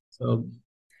 Yeah, So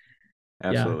yeah,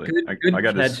 absolutely.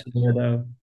 good catch there though.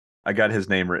 I got his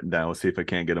name written down. Let's see if I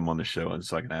can't get him on the show, and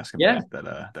so I can ask him Yeah,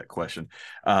 that question.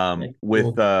 yeah,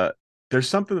 With cool. there's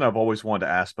something that I've always wanted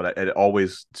to ask, but it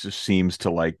always just seems to,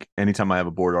 like, anytime I have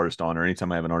a board artist on or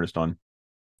anytime I have an artist on,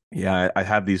 yeah, I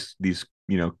have these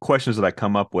questions that I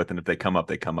come up with, and if they come up,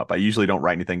 they come up. I usually don't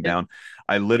write anything Yeah, down.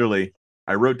 I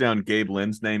wrote down Gabe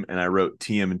Lynn's name, and I wrote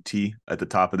TMT at the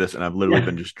top of this, and I've literally yeah,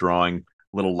 been just drawing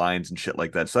little lines and shit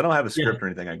like that. So I don't have a yeah. script or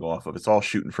anything I go off of. It's all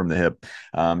shooting from the hip.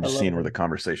 I Just seeing love where it. the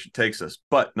conversation takes us.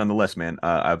 But nonetheless, man,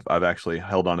 I've actually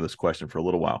held on to this question for a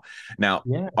little while. Now,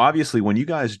 Yeah, obviously, when you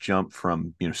guys jump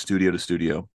from studio to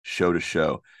studio, show to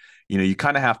show, you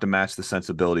kind of have to match the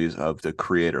sensibilities of the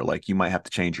creator. Like, you might have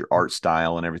to change your art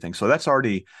style and everything. So that's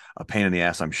already a pain in the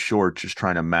ass, I'm sure, just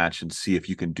trying to match and see if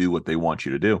you can do what they want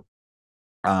you to do.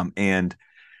 And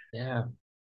yeah,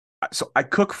 so I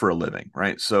cook for a living,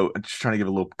 right? So I'm just trying to give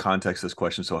a little context to this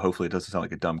question, so hopefully it doesn't sound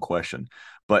like a dumb question.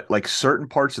 But like, certain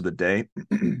parts of the day,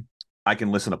 I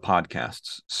can listen to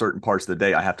podcasts. Certain parts of the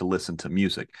day, I have to listen to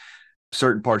music.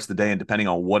 Certain parts of the day, and depending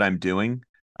on what I'm doing,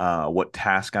 what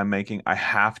task I'm making, I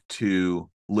have to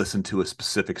listen to a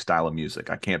specific style of music.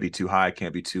 I can't be too high, I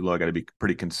can't be too low. I got to be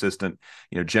pretty consistent.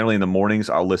 Generally in the mornings,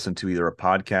 I'll listen to either a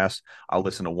podcast, I'll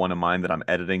listen to one of mine that I'm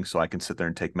editing so I can sit there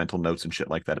and take mental notes and shit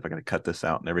like that if I got to cut this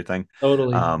out and everything.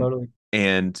 Totally, Um, totally.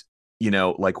 and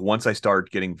like once I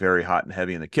start getting very hot and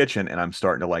heavy in the kitchen and I'm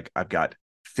starting to I've got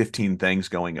 15 things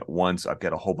going at once. I've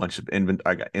got a whole bunch of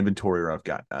I got inventory, or I've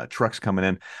got trucks coming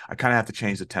in. I kind of have to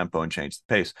change the tempo and change the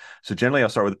pace. So generally I'll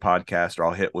start with a podcast, or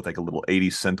I'll hit with like a little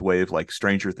 80s synth wave, like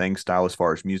Stranger Things style as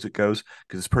far as music goes,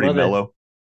 because it's pretty Love it. mellow.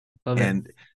 Love it.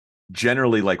 And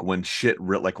generally like when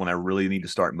like when I really need to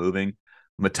start moving,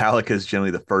 Metallica is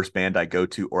generally the first band I go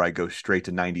to, or I go straight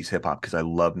to 90s hip hop because I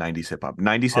love 90s hip hop.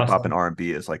 90s hip hop and Awesome.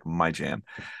 R&B is like my jam.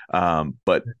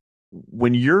 But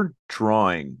when you're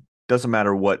drawing, doesn't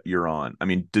matter what you're on. I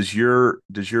mean, does your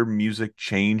music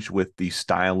change with the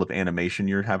style of animation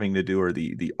you're having to do, or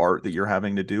the art that you're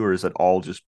having to do, or is it all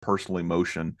just personal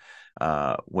emotion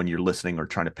when you're listening or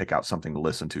trying to pick out something to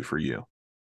listen to for you?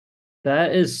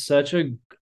 That is such a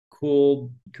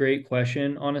cool, great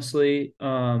question, honestly.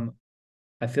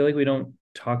 I feel like we don't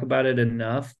talk about it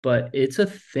enough, but it's a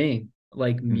thing.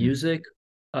 Like Hmm. music,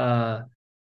 uh,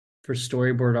 for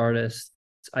storyboard artists,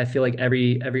 I feel like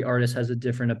every artist has a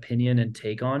different opinion and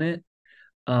take on it.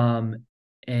 Um,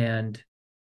 and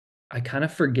I kind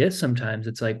of forget sometimes.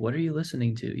 It's like, what are you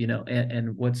listening to?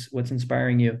 And what's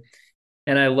inspiring you?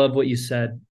 And I love what you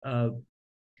said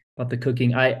about the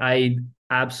cooking. I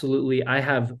absolutely I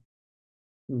have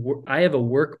a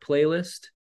work playlist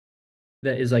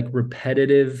that is like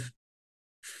repetitive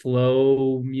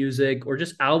flow music, or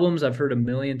just albums I've heard a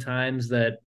million times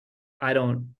that I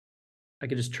don't I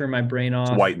could just turn my brain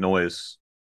It's off. white noise.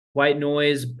 White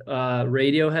noise,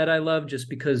 Radiohead I love just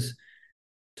because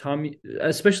Tommy,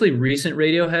 especially recent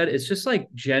Radiohead, it's just like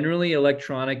generally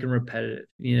electronic and repetitive,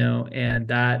 and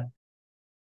that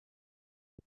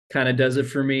kind of does it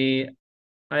for me.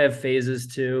 I have phases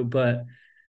too, but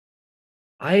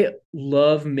I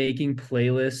love making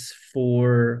playlists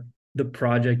for the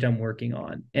project I'm working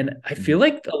on. And I feel Hmm.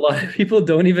 like a lot of people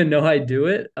don't even know I do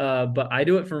it. But I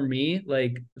do it for me.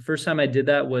 Like the first time I did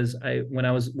that was when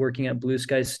I was working at Blue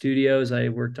Sky Studios. I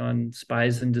worked on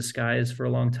Spies in Disguise for a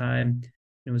long time.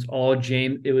 It was all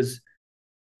James. This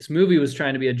movie was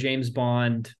trying to be a James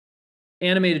Bond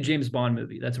animated James Bond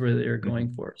movie. That's where they were Hmm.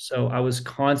 going for. So I was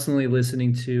constantly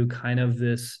listening to kind of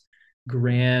this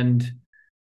grand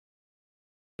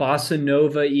bossa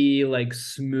nova-y, like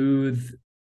smooth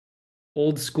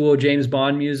old school James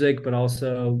Bond music, but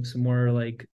also some more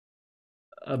like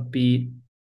upbeat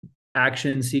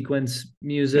action sequence Yeah.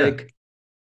 music.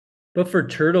 But for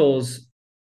Turtles,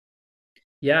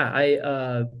 yeah,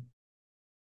 I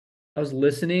was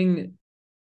listening.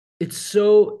 It's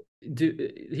so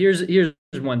here's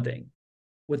one thing.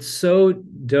 What's so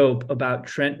dope about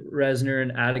Trent Reznor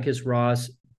and Atticus Ross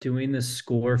doing the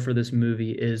score for this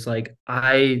movie is like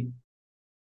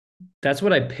that's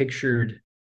what I pictured.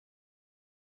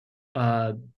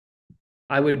 uh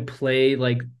I would play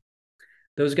like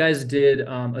those guys did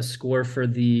a score for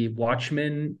the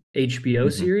Watchmen HBO Hmm.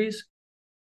 series,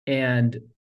 and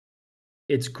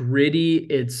it's gritty.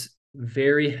 It's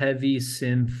very heavy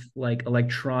synth, like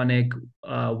electronic,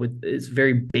 with it's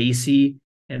very bassy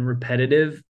and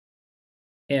repetitive.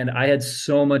 And I had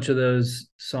so much of those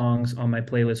songs on my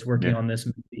playlist working Yeah. on this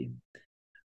movie.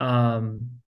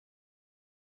 Um,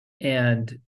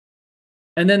 and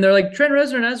and then they're like, Trent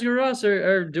Reznor and Asger Ross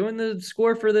are doing the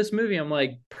score for this movie. I'm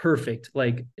like, perfect.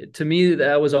 Like to me,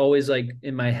 that was always like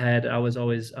in my head. I was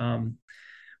always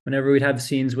whenever we'd have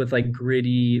scenes with like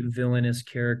gritty villainous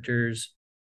characters,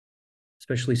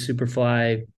 especially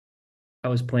Superfly, I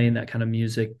was playing that kind of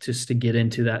music just to get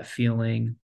into that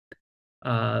feeling.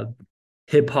 Uh,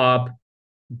 Hip hop,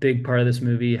 big part of this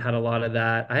movie, had a lot of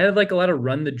that. I had like a lot of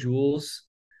Run the Jewels,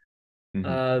 Hmm.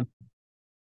 uh,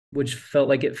 which felt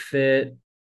like it fit.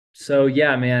 So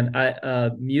yeah, man,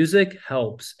 I music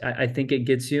helps. I think it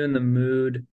gets you in the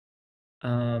mood.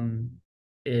 Um,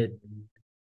 it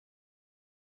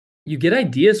You get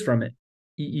ideas from it.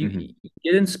 Hmm. You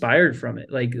get inspired from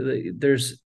it. Like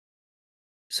there's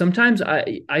sometimes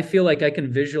I feel like I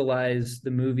can visualize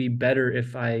the movie better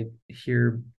if I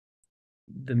hear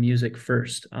the music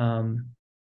first.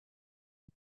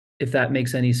 If that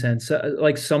makes any sense.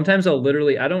 Like sometimes I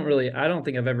don't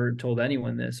think I've ever told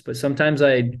anyone this, but sometimes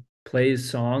I play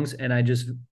songs and I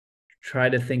just try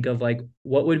to think of like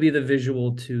what would be the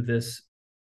visual to this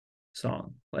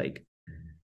song. Like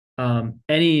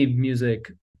any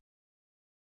music.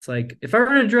 It's like if I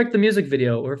were to direct the music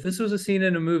video, or if this was a scene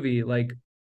in a movie, like,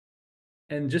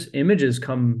 and just images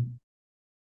come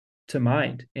to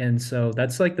mind. And so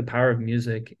that's like the power of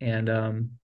music. And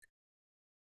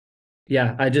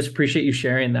yeah, I just appreciate you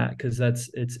sharing that because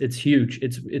it's huge.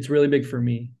 It's really big for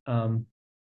me. And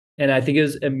I think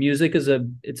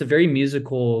it's a very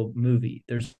musical movie.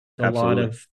 There's a lot Absolutely.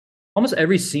 of almost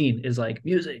every scene is like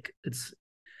music. It's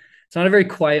not a very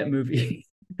quiet movie.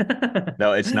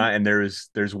 No, it's not. And there's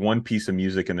one piece of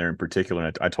music in there in particular.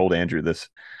 And I told Andrew this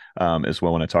as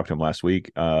well when I talked to him last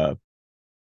week.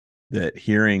 That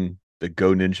hearing the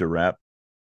Go Ninja rap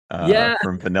Yeah,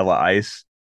 from Vanilla Ice,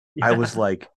 I was yeah,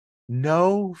 like,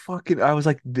 no fucking. I was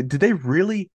like, did they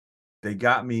really? They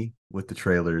got me with the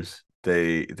trailers.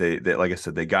 They like I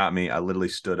said, they got me. I literally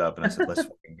stood up and I said, let's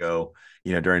fucking go.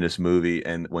 During this movie,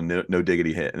 and when no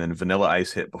Diggity hit, and then Vanilla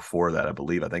Ice hit before that, I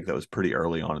believe. I think that was pretty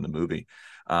early on in the movie.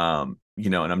 And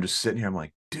I'm just sitting here. I'm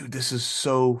like, dude, this is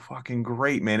so fucking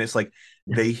great, man. It's like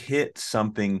they hit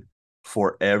something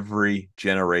for every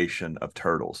generation of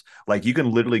turtles. Like you can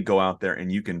literally go out there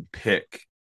and you can pick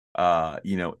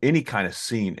any kind of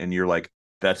scene and you're like,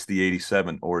 that's the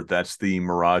 87 or that's the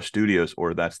Mirage Studios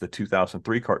or that's the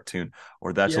 2003 cartoon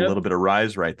or that's a yep, little bit of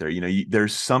Rise right there.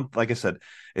 There's some, like I said,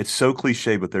 it's so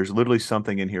cliche, but there's literally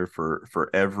something in here for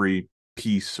every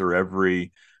piece or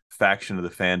every faction of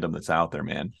the fandom that's out there,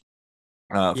 man.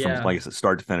 From, yeah. like I said,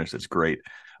 start to finish, it's great.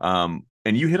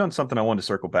 And you hit on something I wanted to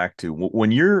circle back to. When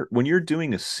you're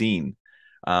doing a scene,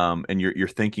 and you're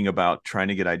thinking about trying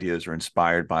to get ideas or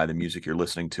inspired by the music you're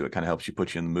listening to, it kind of helps you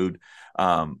put you in the mood.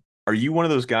 Are you one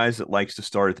of those guys that likes to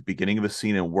start at the beginning of a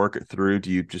scene and work it through?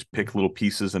 Do you just pick little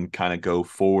pieces and kind of go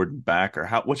forward and back, or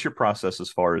what's your process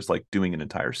as far as like doing an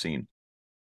entire scene?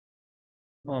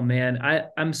 Oh man,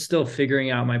 I'm still figuring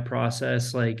out my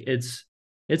process. Like it's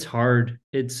hard.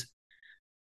 It's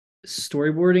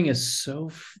storyboarding is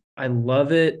I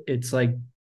love it. It's like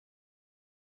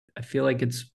I feel like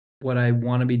it's what I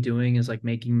want to be doing is like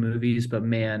making movies, but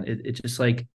man, it just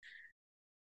like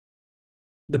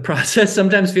the process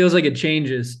sometimes feels like it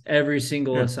changes every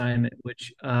single Yeah. assignment,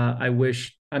 which I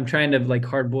wish I'm trying to like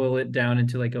hard boil it down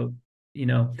into like you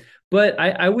know, but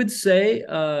I would say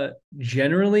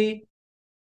generally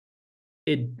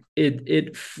it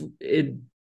it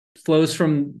flows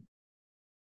from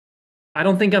I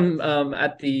don't think I'm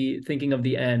at the thinking of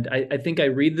the end. I think I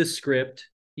read the script,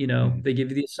 Mhm. they give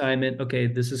you the assignment, okay,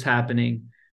 this is happening.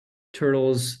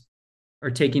 Turtles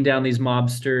are taking down these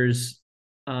mobsters.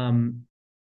 Um,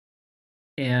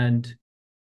 and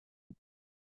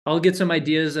I'll get some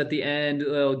ideas at the end.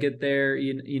 I'll get there.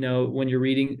 When you're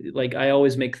reading, like I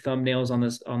always make thumbnails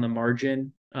on the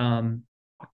margin.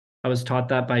 I was taught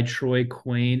that by Troy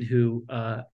Quane, who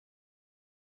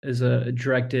is a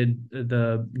directed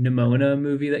the Nimona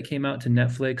movie that came out to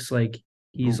Netflix. Like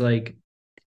he's Ooh. like,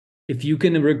 if you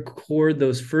can record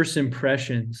those first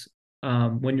impressions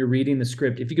when you're reading the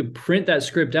script, if you could print that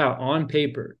script out on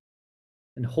paper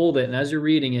and hold it, and as you're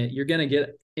reading it, you're gonna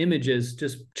get images.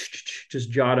 Just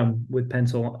jot them with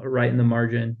pencil right in the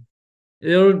margin.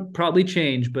 It'll probably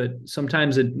change, but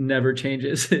sometimes it never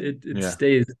changes. It Yeah.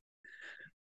 stays.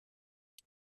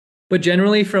 But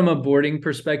generally, from a boarding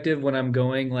perspective, when I'm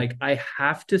going, like I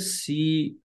have to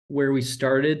see where we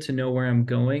started to know where I'm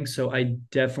going. So I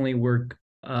definitely work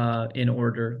in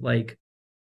order, like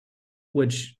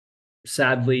which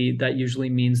sadly that usually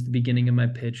means the beginning of my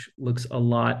pitch looks a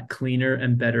lot cleaner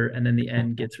and better, and then the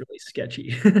end gets really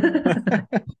sketchy.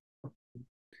 That's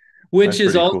Which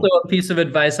is pretty also cool. a piece of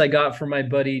advice I got from my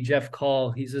buddy Jeff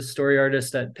Call. He's a story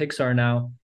artist at Pixar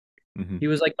now. Hmm. He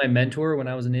was like my mentor when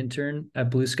I was an intern at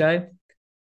Blue Sky.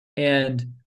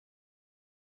 And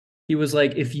he was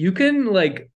like, if you can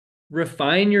like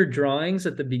refine your drawings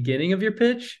at the beginning of your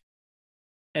pitch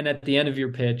and at the end of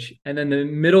your pitch, and then the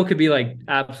middle could be like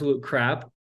absolute crap.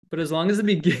 But as long as the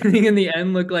beginning and the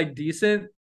end look like decent,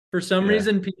 for some Yeah.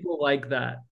 reason people like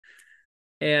that.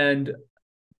 And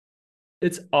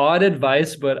it's odd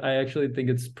advice, but I actually think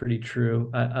it's pretty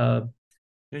true.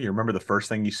 Yeah, you remember the first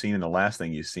thing you've seen and the last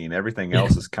thing you've seen. Everything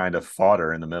else is kind of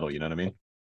fodder in the middle. You know what I mean?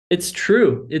 It's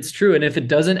true. It's true. And if it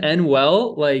doesn't end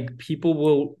well, like people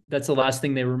will, that's the last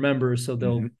thing they remember. So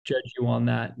they'll Hmm. judge you on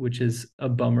that, which is a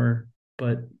bummer.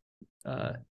 But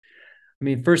I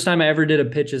mean, first time I ever did a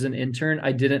pitch as an intern,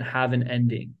 I didn't have an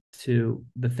ending to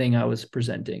the thing I was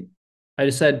presenting. I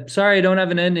just said, sorry, I don't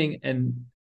have an ending. And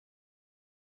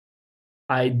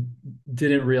I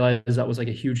didn't realize that was like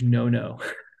a huge no-no.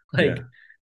 Yeah. Like,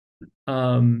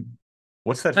 um,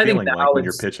 What's that I think feeling like now when you're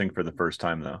it's, pitching for the first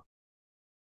time, though?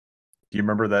 Do you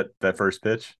remember that first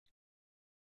pitch?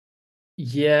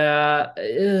 yeah,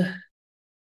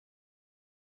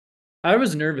 I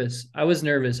was nervous. I was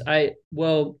nervous.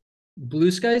 Well,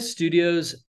 Blue Sky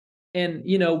Studios, and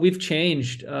we've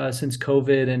changed since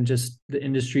COVID and just the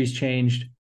industry's changed.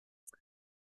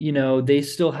 they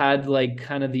still had like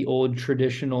kind of the old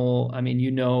traditional, I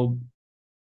mean,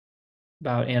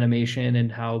 about animation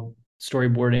and how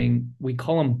storyboarding, we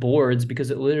call them boards because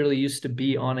it literally used to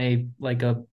be on a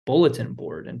bulletin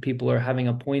board and people are having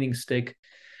a pointing stick.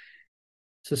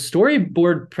 So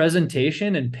storyboard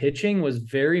presentation and pitching was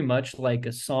very much like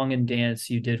a song and dance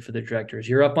you did for the directors.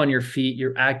 You're up on your feet,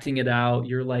 you're acting it out,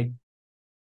 you're like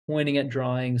pointing at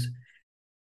drawings.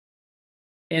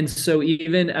 And so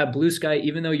even at Blue Sky,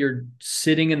 even though you're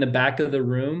sitting in the back of the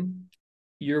room,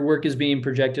 your work is being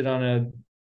projected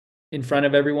in front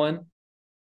of everyone.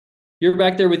 You're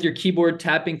back there with your keyboard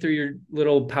tapping through your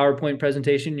little PowerPoint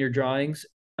presentation, your drawings.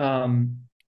 Even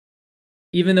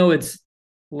though it's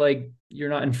like you're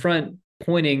not in front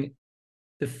pointing,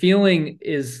 the feeling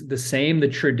is the same. The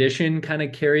tradition kind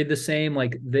of carried the same.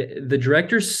 Like the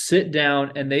directors sit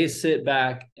down and they sit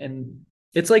back, and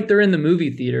it's like they're in the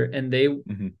movie theater and they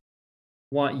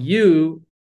want you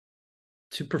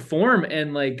to perform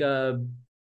and like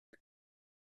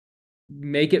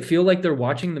make it feel like they're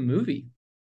watching the movie.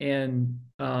 And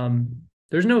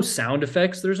there's no sound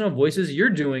effects, there's no voices, you're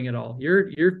doing it all.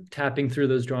 You're tapping through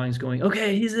those drawings going,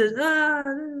 okay, he's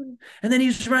and then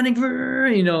he's running for,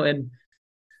 and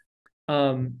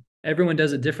everyone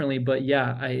does it differently. But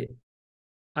yeah,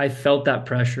 I felt that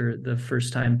pressure the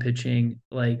first time pitching.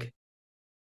 Like,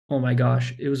 oh my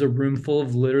gosh, it was a room full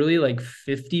of literally like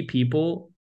 50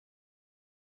 people.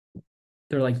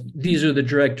 They're like, these are the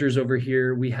directors over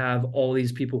here. We have all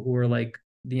these people who are like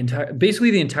basically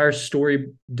the entire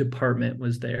story department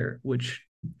was there, which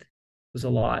was a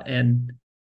lot. And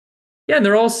yeah, and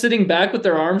they're all sitting back with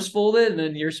their arms folded, and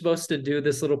then you're supposed to do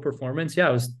this little performance. Yeah,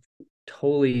 I was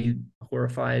totally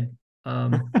horrified.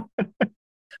 But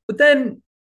then,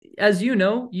 as you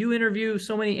know, you interview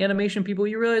so many animation people,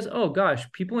 you realize, oh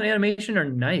gosh, people in animation are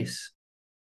nice.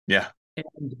 Yeah.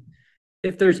 And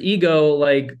if there's ego,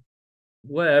 like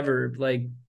whatever, like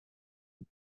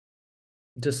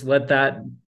just let that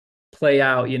play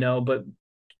out, but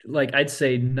like I'd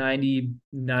say 99%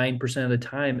 of the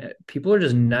time, people are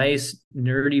just nice,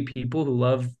 nerdy people who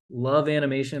love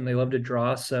animation. They love to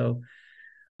draw. So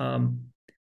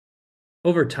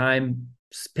over time,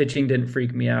 pitching didn't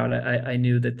freak me out. I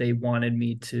knew that they wanted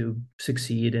me to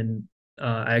succeed, and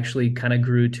I actually kind of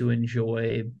grew to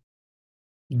enjoy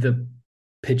the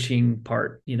pitching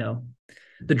part.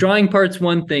 The drawing part's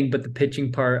one thing, but the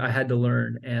pitching part I had to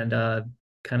learn, and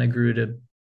kind of grew to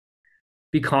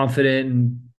be confident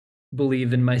and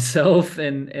believe in myself,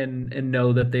 and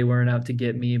know that they weren't out to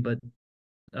get me, but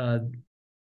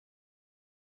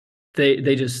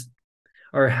they just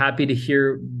are happy to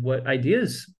hear what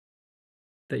ideas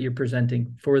that you're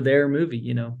presenting for their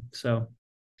movie, So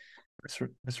it's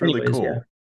really anyways, cool. yeah.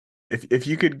 If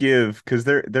you could give, because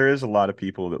there is a lot of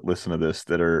people that listen to this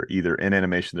that are either in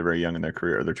animation, they're very young in their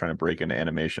career, or they're trying to break into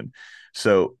animation.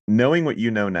 So knowing what you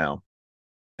know now,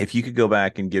 if you could go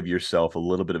back and give yourself a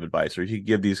little bit of advice, or if you could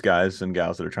give these guys and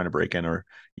gals that are trying to break in or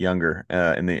younger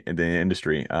in the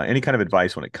industry, any kind of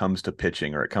advice when it comes to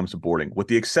pitching or it comes to boarding, with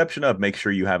the exception of make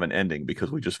sure you have an ending,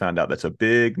 because we just found out that's a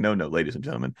big no, ladies and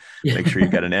gentlemen. Make sure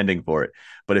you've got an ending for it.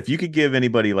 But if you could give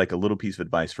anybody like a little piece of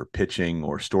advice for pitching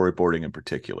or storyboarding in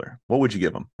particular, what would you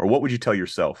give them, or what would you tell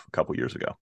yourself a couple years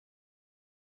ago?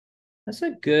 That's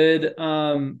a good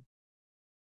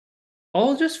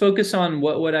I'll just focus on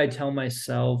what would I tell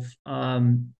myself.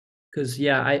 Because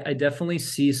yeah, I definitely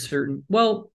see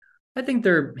well, I think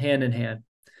they're hand in hand.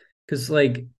 Because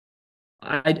like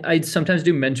I'd sometimes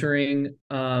do mentoring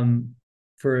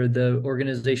for the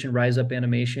organization Rise Up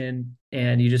Animation,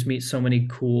 and you just meet so many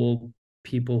cool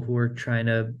people who are trying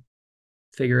to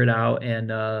figure it out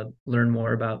and learn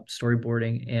more about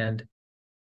storyboarding. And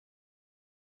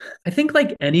I think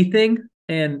like anything,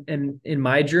 and in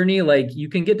my journey, like you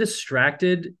can get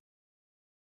distracted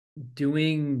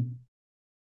doing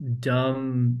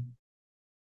dumb,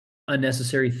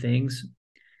 unnecessary things.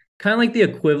 Kind of like the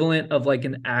equivalent of like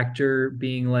an actor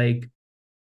being like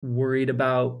worried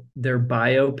about their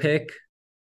biopic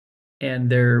and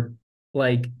their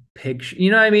like picture,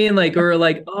 you know what I mean? Like, or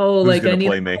like, oh, Who's like I gonna need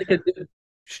play me? like a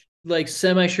like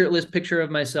semi-shirtless picture of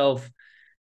myself.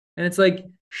 And it's like,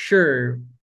 sure,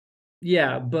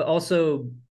 yeah, but also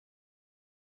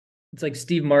it's like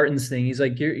Steve Martin's thing. He's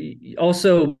like,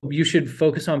 you should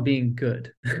focus on being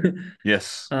good.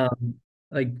 Yes.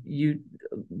 Like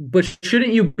but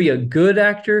shouldn't you be a good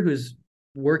actor who's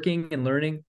working and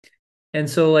learning? And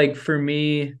so like for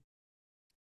me,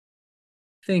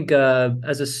 I think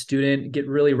as a student, get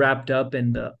really wrapped up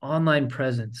in the online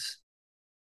presence,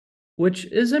 which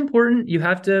is important. You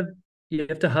have to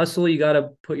hustle, you got to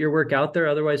put your work out there,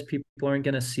 otherwise people aren't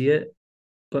going to see it.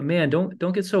 but man, don't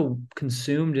get so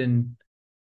consumed in,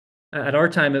 at our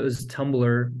time it was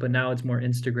Tumblr, but now it's more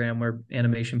Instagram where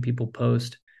animation people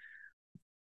post.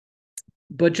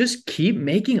 But just keep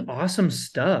making awesome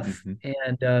stuff Hmm.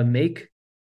 and make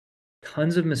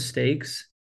tons of mistakes.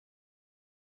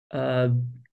 Uh,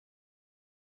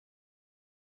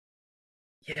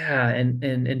 yeah,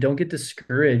 and don't get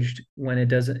discouraged when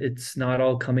it's not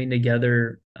all coming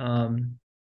together You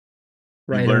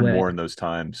right learn away. more in those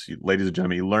times. Ladies and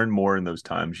gentlemen, you learn more in those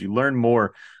times. You learn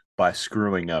more by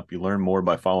screwing up. You learn more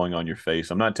by falling on your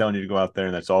face. I'm not telling you to go out there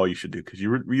and that's all you should do because you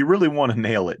really want to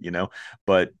nail it, you know.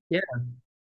 But Yeah,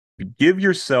 give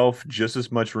yourself just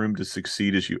as much room to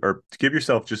succeed as you, or give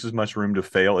yourself just as much room to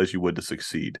fail as you would to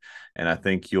succeed, and I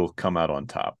think you'll come out on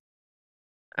top.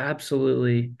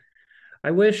 absolutely.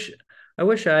 I wish I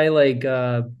wish I like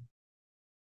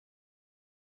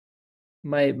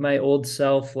my old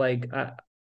self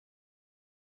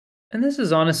and this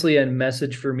is honestly a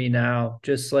message for me now.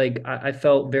 Just like I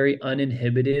felt very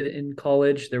uninhibited in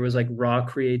college. There was like raw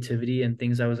creativity and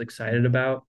things I was excited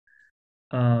about.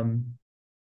 Um,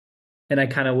 and I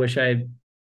kind of wish I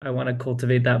want to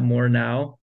cultivate that more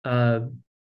now. But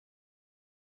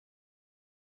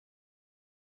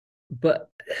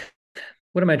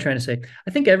what am I trying to say?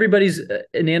 I think everybody's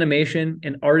in animation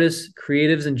and artists,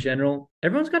 creatives in general.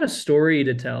 Everyone's got a story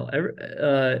to tell.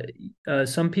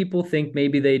 Some people think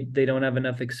maybe they don't have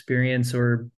enough experience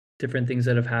or different things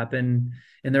that have happened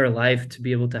in their life to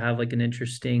be able to have like an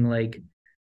interesting like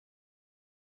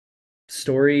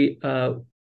story.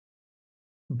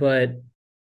 But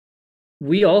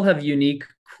we all have unique,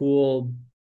 cool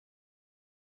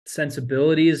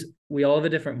sensibilities. We all have a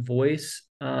different voice.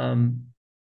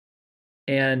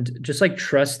 And just like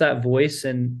trust that voice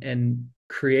and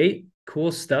create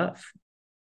cool stuff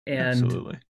and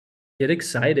Absolutely. get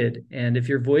excited. And if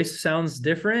your voice sounds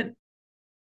different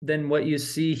than what you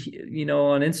see,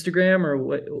 on Instagram or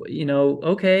what,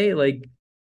 okay, like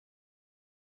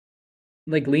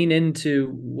lean into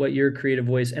what your creative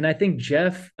voice. And I think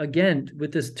Jeff, again,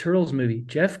 with this Turtles movie,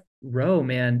 Jeff Rowe,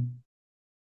 man,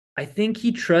 I think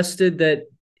he trusted that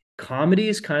comedy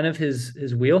is kind of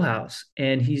his wheelhouse,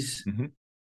 and he's Hmm.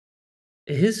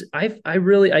 his I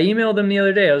emailed him the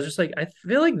other day. I was just like, I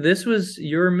feel like this was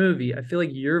your movie. I feel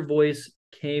like your voice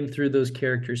came through those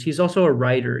characters. He's also a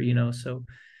writer, so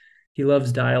he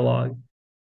loves dialogue.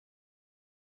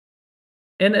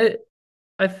 And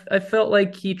I felt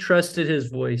like he trusted his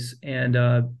voice, and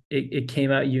it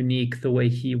came out unique the way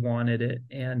he wanted it.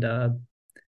 And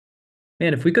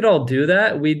man, if we could all do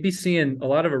that, we'd be seeing a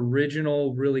lot of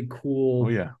original, really Oh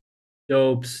cool, yeah.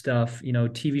 dope stuff,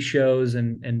 TV shows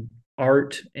and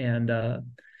art and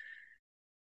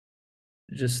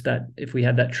just that if we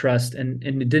had that trust and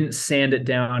it didn't sand it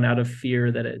down out of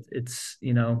fear that it's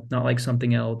not like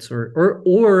something else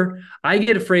or I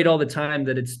get afraid all the time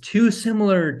that it's too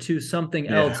similar to something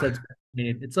else Yeah. that's been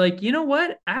made. It's like, you know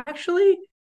what, actually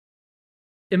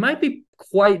it might be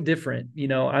quite different.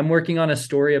 I'm working on a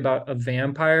story about a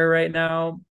vampire right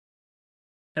now,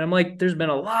 and I'm like, there's been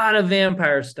a lot of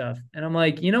vampire stuff, and I'm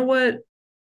like, you know what,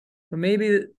 but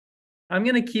maybe I'm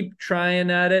gonna keep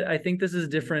trying at it. I think this is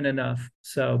different enough.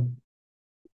 So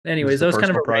This anyways, is a that was kind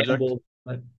of personal a project. ramble,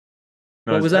 but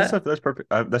No, what was that? that's perfect.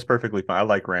 That's perfectly fine. I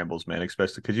like rambles, man,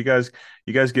 especially because you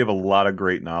guys give a lot of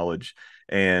great knowledge,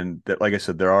 and that, like I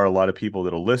said, there are a lot of people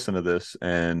that'll listen to this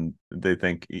and they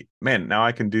think, man, now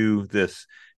I can do this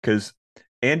because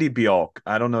Andy Bialk.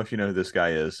 I don't know if you know who this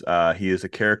guy is. He is a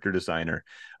character designer,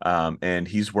 and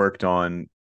he's worked on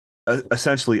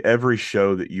essentially every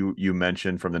show that you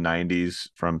mentioned from the 90s,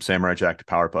 from Samurai Jack to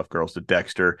Powerpuff Girls to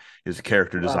Dexter. Is a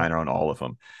character Wow, designer on all of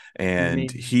them, and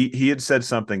amazing. he had said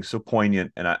something so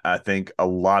poignant, and I think a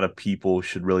lot of people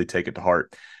should really take it to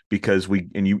heart, because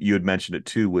you had mentioned it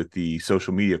too with the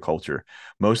social media culture.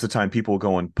 Most of the time people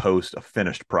go and post a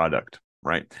finished product,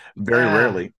 right? Very Yeah,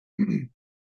 rarely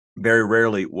very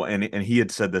rarely, and he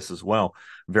had said this as well,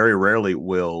 very rarely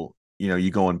will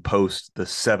you go and post the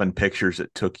 7 pictures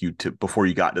it took you to before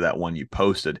you got to that one you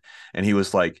posted. And he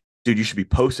was like, dude, you should be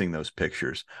posting those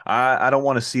pictures. I don't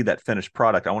want to see that finished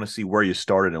product. I want to see where you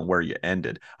started and where you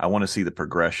ended. I want to see the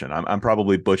progression. I'm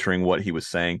probably butchering what he was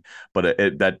saying, but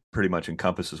that pretty much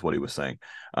encompasses what he was saying.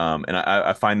 And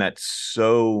I find that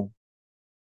so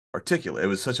articulate. It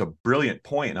was such a brilliant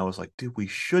point, and I was like, dude, we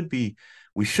should be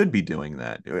doing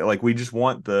that. Like, we just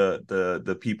want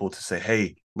the people to say,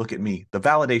 hey, look at me, the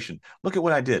validation. Look at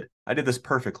what I did. I did this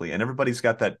perfectly, and everybody's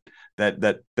got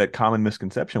that common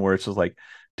misconception where it's just like,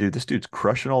 dude, this dude's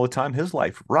crushing all the time. His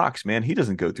life rocks, man. He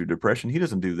doesn't go through depression. He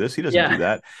doesn't do this. He doesn't do yeah,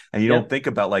 that. And you don't yep, think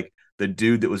about like. the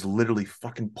dude that was literally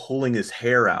fucking pulling his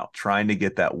hair out trying to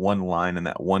get that one line in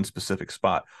that one specific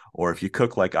spot. Or if you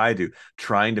cook like I do,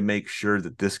 trying to make sure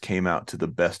that this came out to the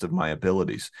best of my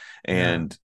abilities. Yeah.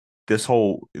 And this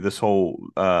whole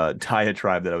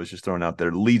diatribe that I was just throwing out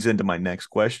there leads into my next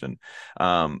question.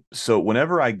 So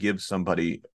whenever I give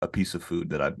somebody a piece of food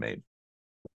that I've made,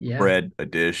 Yeah. bread, a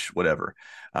dish, whatever,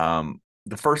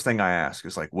 the first thing I ask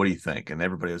is like, "What do you think?" And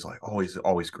everybody was like, "Always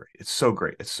great. It's so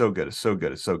great. It's so good. It's so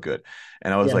good. It's so good."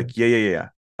 And I was Yeah. like, "Yeah.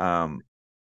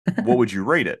 What would you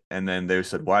rate it?" And then they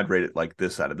said, "Well, I'd rate it like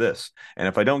this out of this." And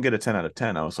if I don't get a 10 out of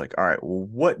 10, I was like, "All right, well,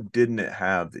 what didn't it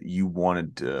have that you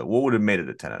wanted to, what would have made it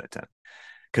a 10 out of 10?"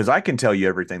 Because I can tell you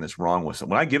everything that's wrong with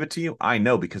something. When I give it to you, I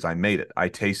know because I made it. I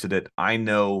tasted it. I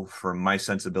know from my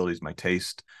sensibilities, my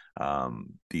taste,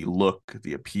 the look,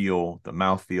 the appeal, the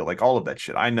mouthfeel, like all of that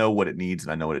shit. I know what it needs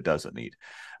and I know what it doesn't need.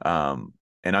 And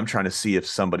I'm trying to see if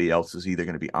somebody else is either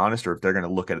going to be honest or if they're going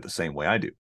to look at it the same way I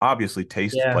do. Obviously,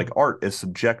 taste, Yeah. like art, is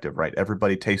subjective, right?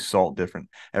 Everybody tastes salt different.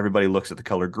 Everybody looks at the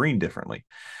color green differently.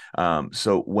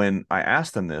 So when I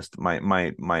asked them this,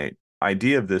 my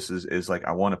idea of this is like,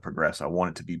 I want to progress. I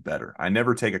want it to be better. I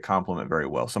never take a compliment very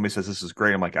well. Somebody says this is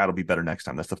great. I'm like, that'll be better next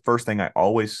time. That's the first thing I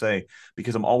always say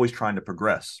because I'm always trying to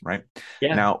progress, right?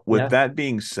 Yeah. Now, with Yeah. that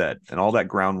being said, and all that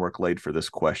groundwork laid for this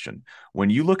question,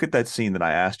 when you look at that scene that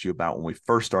I asked you about when we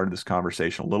first started this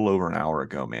conversation a little over an hour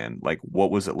ago, man, like what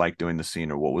was it like doing the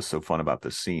scene or what was so fun about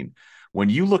this scene? When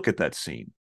you look at that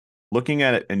scene, looking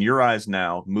at it in your eyes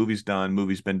now, movie's done,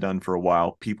 movie's been done for a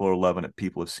while. People are loving it.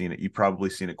 People have seen it. You've probably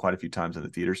seen it quite a few times in the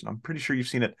theaters, and I'm pretty sure you've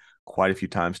seen it quite a few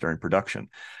times during production.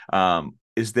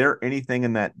 Is there anything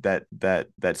in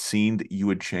that scene that you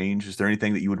would change? Is there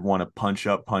anything that you would want to punch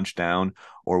up, punch down,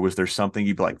 or was there something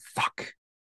you'd be like, "Fuck,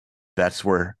 that's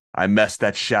where I messed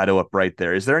that shadow up right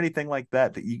there"? Is there anything like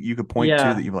that that you could point to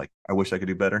that Yeah. you'd be like, "I wish I could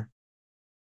do better"?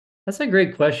 That's a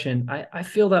great question. I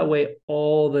feel that way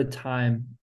all the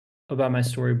time about my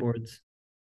storyboards.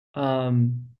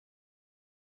 Um,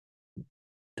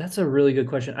 that's a really good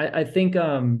question. I think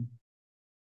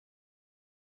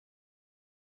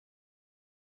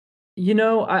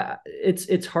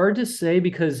it's hard to say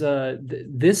because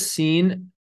this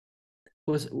scene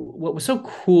was what was so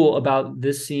cool about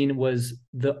this scene was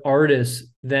the artist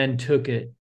then took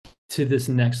it to this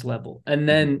next level. And Mm-hmm.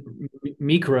 then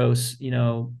Mikros,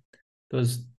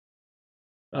 those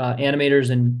animators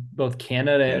in both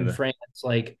Canada and Canada. France,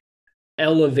 like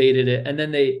elevated it. And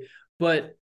then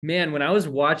but man, when I was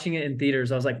watching it in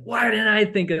theaters, I was like, why didn't I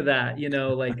think of that?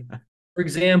 Like, for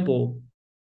example,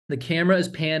 the camera is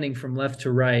panning from left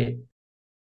to right,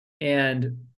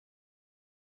 and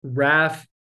Raph,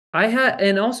 I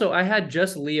had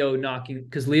just Leo knocking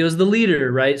because Leo's the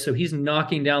leader, right? So he's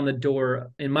knocking down the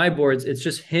door. In my boards, it's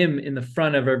just him in the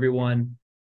front of everyone,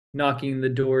 knocking the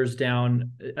doors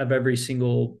down of every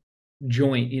single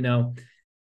joint. And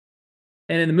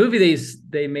in the movie,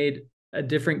 they made a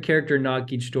different character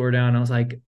knock each door down. I was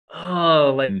like,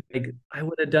 oh, like I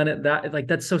would have done it that like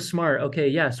that's so smart. Okay,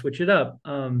 yeah, switch it up.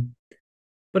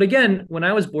 But again, when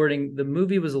I was boarding, the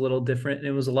movie was a little different, and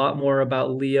it was a lot more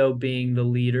about Leo being the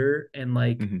leader and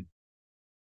like Mm-hmm.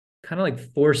 kind of like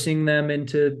forcing them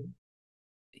into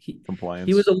he was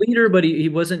Compliance. a leader, but he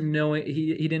wasn't knowing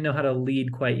he didn't know how to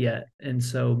lead quite yet, and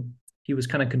so he was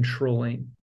kind of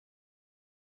controlling.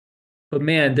 But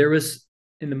man, there was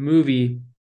in the movie,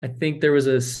 I think there was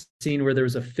a scene where there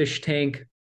was a fish tank,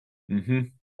 Mm-hmm.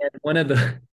 and one of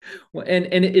the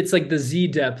and it's like the Z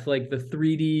depth, like the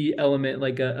 3D element,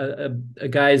 like a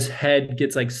guy's head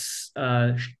gets like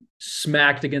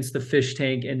smacked against the fish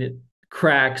tank and it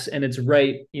cracks and it's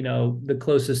right, the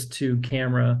closest to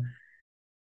camera.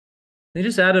 They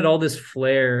just added all this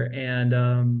flair,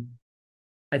 and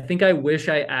I think I wish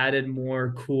I added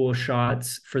more cool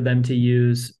shots for them to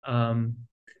use.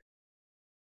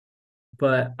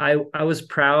 But I was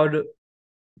proud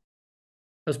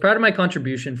of my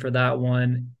contribution for that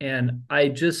one, and I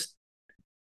just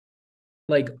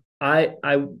like I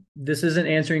this isn't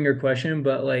answering your question,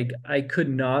 but like I could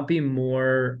not be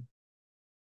more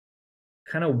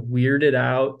kind of weirded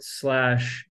out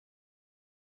slash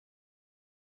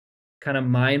kind of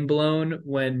mind blown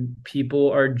when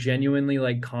people are genuinely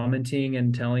like commenting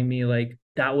and telling me like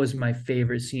that was my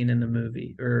favorite scene in the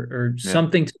movie or Yeah.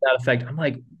 something to that effect. I'm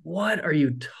like, what are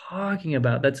you talking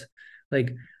about? That's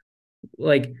like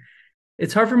like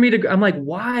it's hard for me to I'm like,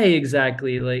 why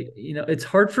exactly? Like, it's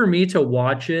hard for me to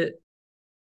watch it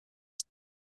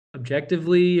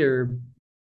objectively or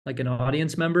like an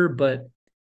audience member, but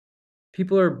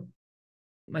people are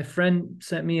my friend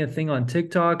sent me a thing on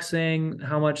TikTok saying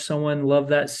how much someone loved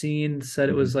that scene, said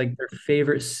it Mm-hmm. was like their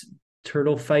favorite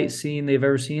turtle fight scene they've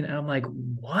ever seen. And I'm like,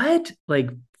 what? Like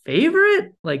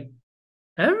favorite? Like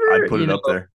I'd ever? put it up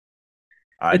there.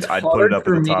 It's I'd put it hard up at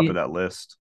for the top of me. that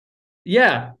list.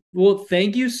 Yeah. Well,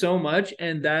 thank you so much.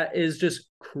 And that is just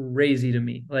crazy to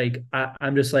me. Like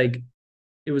I'm just like,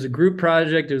 it was a group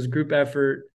project, it was a group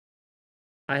effort.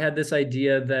 I had this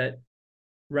idea that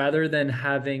rather than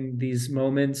having these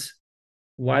moments,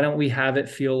 why don't we have it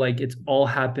feel like it's all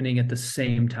happening at the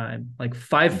same time? Like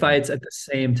five Mhm. fights at the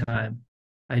same time.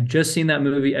 I just seen that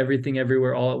movie, Everything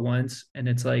Everywhere All at Once. And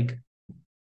it's like,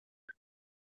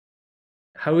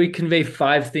 how do we convey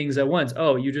five things at once?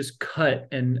 Oh, you just cut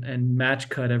and match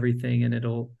cut everything and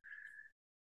it'll,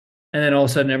 and then all of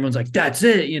a sudden everyone's like, that's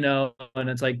it, and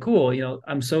it's like, cool,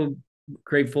 I'm so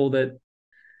grateful that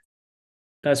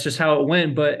that's just how it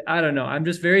went. But I don't know. I'm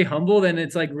just very humbled, and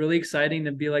it's like really exciting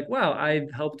to be like, wow, I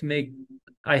didn't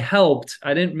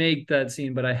make that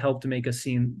scene, but I helped make a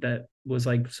scene that was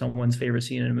like someone's favorite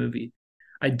scene in a movie.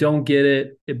 I don't get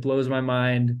it. It blows my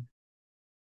mind.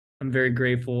 I'm very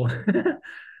grateful.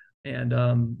 And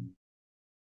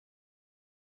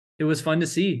it was fun to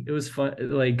see. It was fun.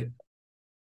 Like,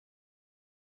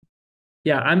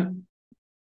 yeah, I'm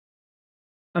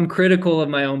critical of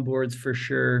my own boards for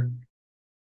sure.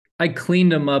 I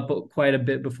cleaned them up quite a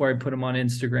bit before I put them on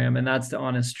Instagram, and that's the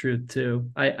honest truth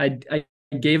too. I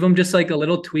gave them just like a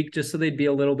little tweak just so they'd be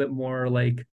a little bit more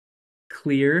like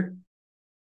clear.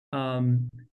 Um,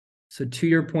 so to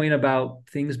your point about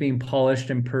things being polished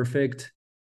and perfect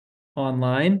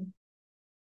online,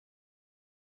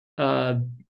 uh,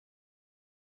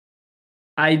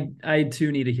 I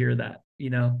too need to hear that.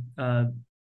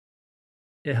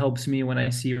 It helps me when I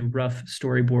see rough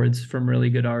storyboards from really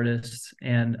good artists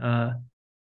and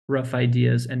rough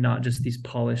ideas and not just these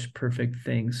polished perfect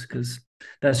things, because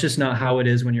that's just not how it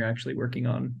is when you're actually working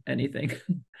on anything.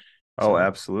 Oh, So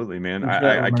absolutely, man. thanks for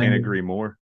that I can't reminder. agree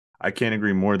more. I can't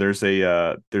agree more. There's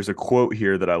a quote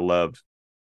here that I loved. I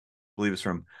believe it's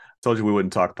from, I told you we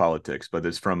wouldn't talk politics, but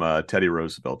it's from Teddy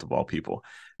Roosevelt of all people.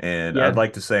 And I'd Yeah,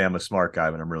 like to say I'm a smart guy,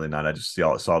 but I'm really not. I just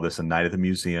saw this in Night at the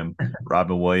Museum.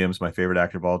 Robin Williams, my favorite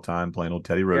actor of all time, playing old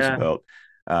Teddy yeah, Roosevelt.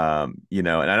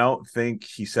 And I don't think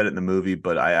he said it in the movie,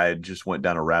 but I just went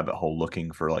down a rabbit hole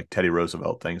looking for like Teddy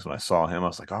Roosevelt things. When I saw him, I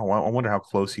was like, oh, I wonder how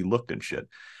close he looked and shit.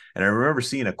 And I remember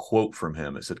seeing a quote from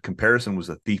him. It said, "Comparison was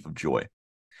a thief of joy."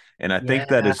 And I think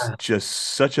that yeah, is just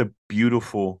such a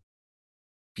beautiful.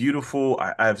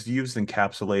 I've used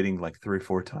encapsulating like 3 or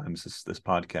 4 times this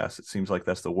podcast. It seems like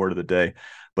that's the word of the day,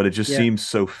 but it just yeah, seems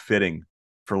so fitting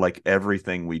for like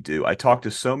everything we do. I talk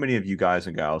to so many of you guys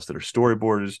and gals that are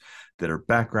storyboarders, that are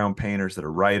background painters, that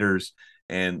are writers,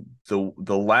 and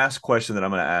the last question that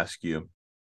I'm going to ask you,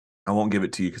 I won't give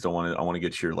it to you because I want to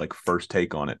get your like first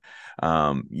take on it.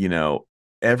 You know,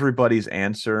 everybody's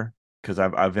answer, because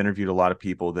I've interviewed a lot of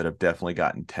people that have definitely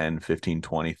gotten 10, 15,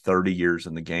 20, 30 years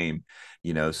in the game,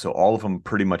 so all of them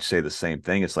pretty much say the same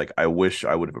thing. It's like, I wish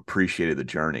I would have appreciated the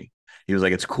journey. He was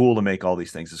like, it's cool to make all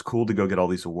these things. It's cool to go get all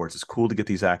these awards. It's cool to get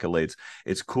these accolades.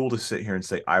 It's cool to sit here and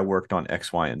say, I worked on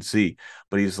X, Y, and Z.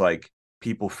 But he's like,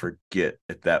 people forget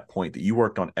at that point that you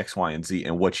worked on X, Y, and Z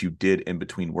and what you did in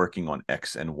between working on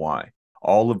X and Y.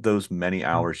 All of those many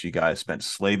hours you guys spent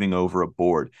slaving over a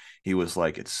board. He was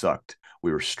like, it sucked.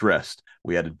 We were stressed.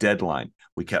 We had a deadline.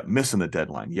 We kept missing the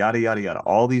deadline, yada, yada, yada.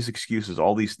 All these excuses,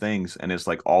 all these things. And it's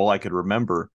like, all I could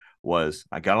remember was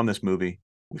I got on this movie.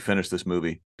 We finished this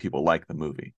movie. People like the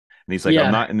movie. And he's like, I'm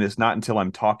yeah, not, and it's not until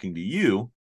I'm talking to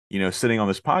you, sitting on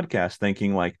this podcast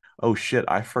thinking like, oh shit,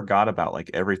 I forgot about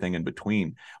like everything in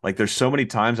between. Like there's so many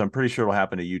times, I'm pretty sure it'll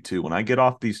happen to you too. When I get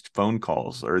off these phone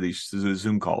calls or these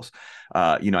Zoom calls,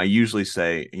 I usually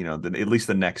say, at least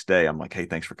the next day, I'm like, hey,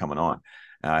 thanks for coming on.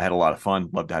 I had a lot of fun.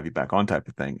 Love to have you back on, type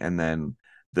of thing. And then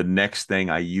the next thing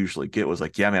I usually get was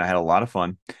like, yeah, man, I had a lot of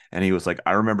fun. And he was like,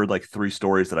 I remembered like 3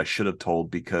 stories that I should have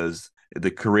told because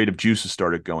the creative juices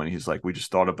started going. He's like, we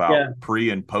just thought about yeah, pre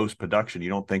and post production. You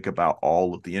don't think about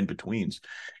all of the in betweens,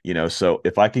 So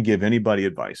if I could give anybody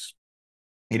advice,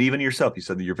 and even yourself, you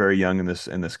said that you're very young in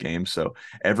this game. So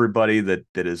everybody that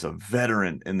is a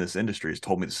veteran in this industry has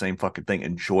told me the same fucking thing.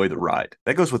 Enjoy the ride.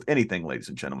 That goes with anything, ladies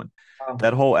and gentlemen. wow.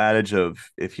 That whole adage of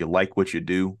if you like what you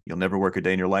do, you'll never work a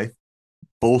day in your life.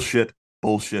 Bullshit,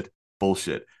 bullshit,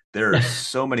 bullshit. There are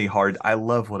so many hard. I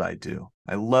love what I do.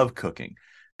 I love cooking.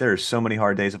 There are so many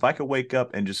hard days. If I could wake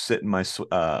up and just sit in my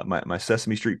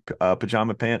Sesame Street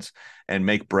pajama pants and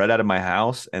make bread out of my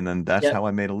house, and then that's Yeah, how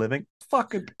I made a living,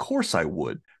 fuck, of course I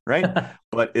would, right?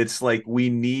 But it's like we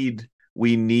need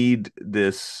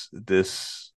this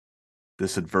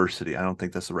adversity. I don't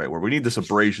think that's the right word. We need this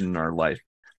abrasion in our life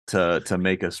to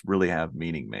make us really have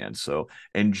meaning, man. So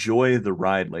enjoy the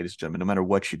ride, ladies and gentlemen. No matter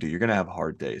what you do, you're gonna have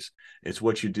hard days. It's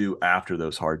what you do after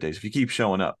those hard days. If you keep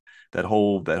showing up, that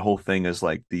whole thing is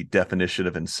like the definition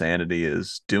of insanity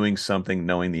is doing something,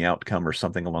 knowing the outcome or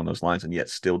something along those lines, and yet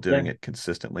still doing Yeah. it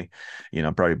consistently.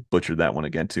 I probably butchered that one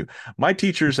again too. My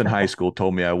teachers in high school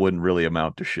told me I wouldn't really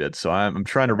amount to shit, so I'm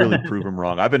trying to really prove them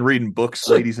wrong. I've been reading books,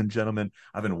 ladies and gentlemen.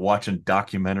 I've been watching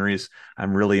documentaries.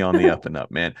 I'm really on the up and up,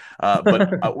 man.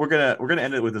 But we're gonna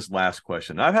end it with this last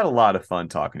question. I've had a lot of fun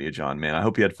talking to you, John. Man, I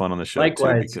hope you had fun on the show too.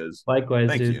 Likewise. Because Likewise,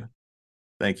 thank dude. you,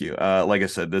 thank you. Like I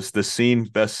said, this scene,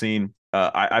 best scene.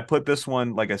 I put this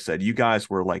one. Like I said, you guys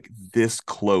were like this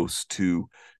close to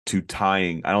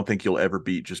tying. I don't think you'll ever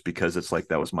beat, just because it's like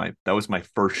that was my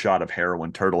first shot of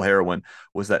heroin. Turtle heroin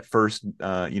was that first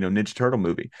Ninja Turtle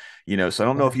movie. So I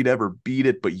don't know if you'd ever beat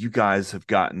it, but you guys have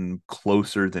gotten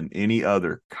closer than any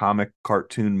other comic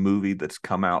cartoon movie that's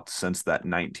come out since that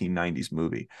 1990s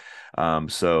movie.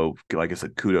 So like I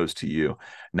said, kudos to you.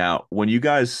 Now, when you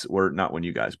guys were not when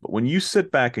you guys, but when you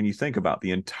sit back and you think about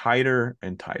the entire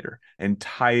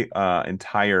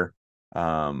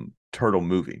Turtle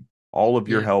movie, all of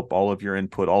your Yeah. help, all of your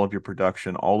input, all of your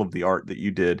production, all of the art that you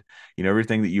did,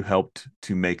 everything that you helped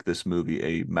to make this movie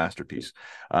a masterpiece.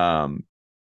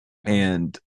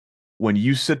 And when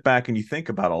you sit back and you think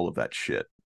about all of that shit,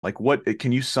 like, what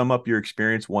can you sum up your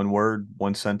experience, one word,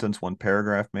 one sentence, one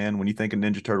paragraph, man? When you think of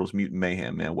Ninja Turtles Mutant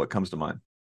Mayhem, man, what comes to mind?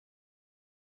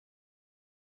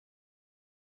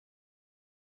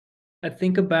 I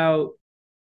think about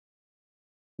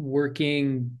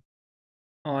working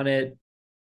on it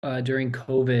during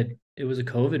COVID. It was a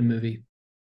COVID movie.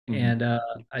 Mm-hmm. And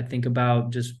I think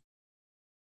about just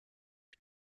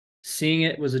seeing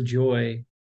it was a joy.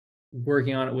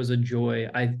 Working on it was a joy.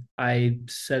 I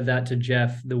said that to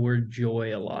Jeff, the word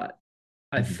joy, a lot.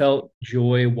 I Mm-hmm. felt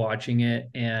joy watching it.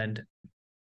 And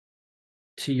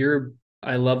to your,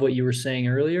 I love what you were saying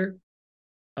earlier.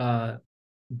 Uh,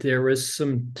 there was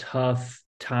some tough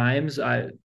times.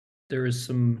 There was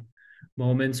some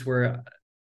moments where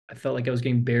I felt like I was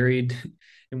getting buried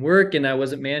in work and I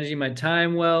wasn't managing my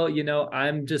time well.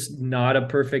 I'm just not a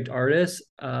perfect artist.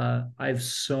 I have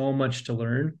so much to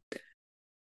learn,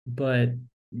 but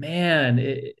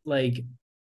man, like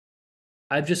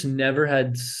I've just never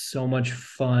had so much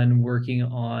fun working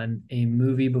on a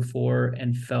movie before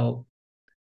and felt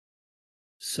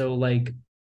so like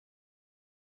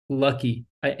lucky.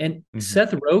 And Mm-hmm.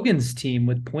 Seth Rogen's team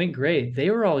with Point Grey, they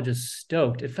were all just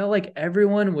stoked. It felt like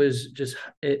everyone was just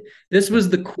it. This Yeah. was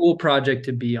the cool project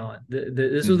to be on.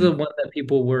 This was the Mm-hmm. one that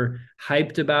people were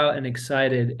hyped about and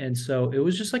excited, and so it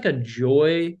was just like a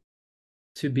joy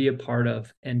to be a part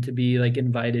of and to be like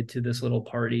invited to this little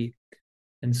party.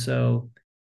 And so,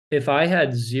 if I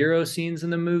had zero scenes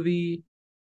in the movie,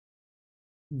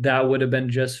 that would have been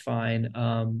just fine.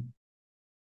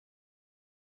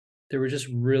 There were just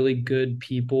really good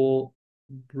people,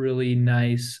 really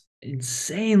nice,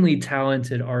 insanely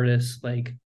talented artists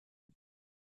like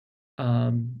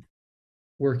um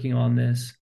working on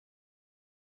this.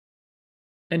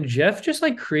 And Jeff just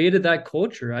like created that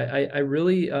culture. I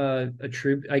really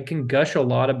attribute I can gush a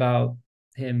lot about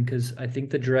him because I think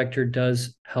the director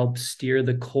does help steer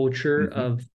the culture Mm-hmm.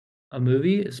 of a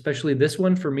movie, especially this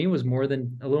one for me was more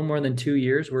than a little more than 2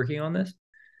 years working on this.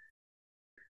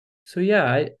 So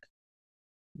yeah,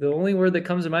 the only word that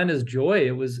comes to mind is joy.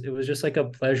 It was just like a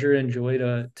pleasure and joy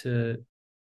to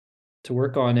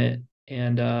work on it.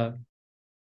 And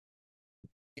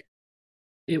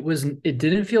it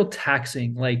didn't feel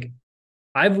taxing. Like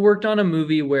I've worked on a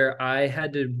movie where I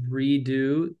had to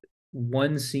redo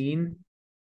one scene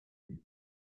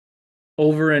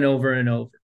over and over and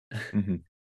over. Mm-hmm.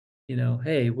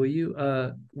 Hey, will you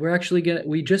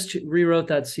we just rewrote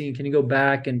that scene. Can you go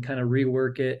back and kind of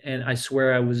rework it? And I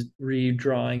swear I was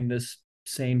redrawing this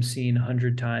same scene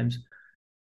 100 times.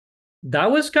 That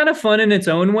was kind of fun in its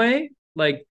own way.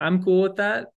 Like I'm cool with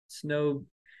that. It's no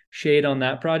shade on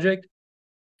that project.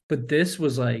 But this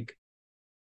was like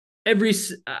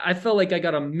I felt like I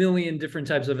got a million different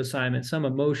types of assignments, some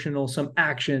emotional, some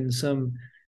action, some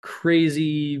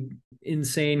crazy,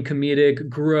 insane, comedic,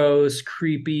 gross,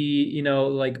 creepy,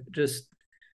 like just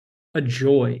a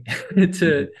joy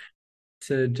Mm-hmm.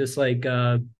 to just like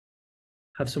have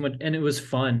so much. And it was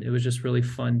fun. It was just really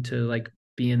fun to like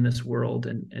be in this world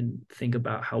and think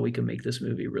about how we can make this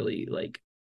movie really like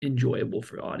enjoyable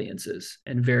for audiences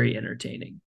and very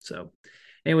entertaining. So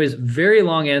anyways, very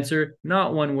long answer,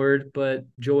 not one word, but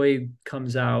joy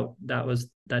comes out.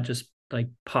 That just like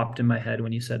popped in my head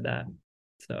when you said that.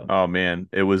 So Oh man,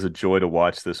 it was a joy to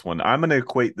watch this one. I'm going to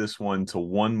equate this one to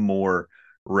one more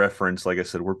reference, like I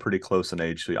said, we're pretty close in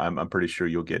age, so I'm pretty sure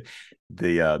you'll get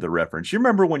the reference. You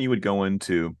remember when you would go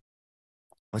into,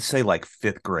 let's say, like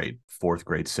fifth grade, fourth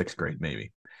grade, sixth grade,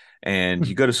 maybe, and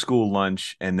you go to school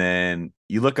lunch, and then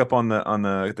you look up on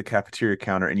the cafeteria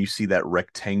counter, and you see that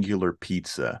rectangular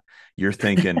pizza. You're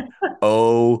thinking,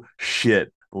 oh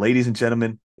shit, ladies and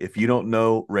gentlemen, if you don't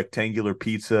know rectangular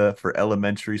pizza for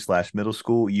elementary slash middle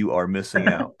school, you are missing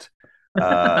out.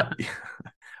 Uh,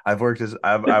 I work at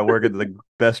the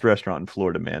best restaurant in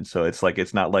Florida, man. So it's like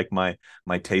it's not like my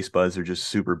taste buds are just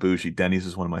super bougie. Denny's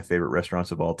is one of my favorite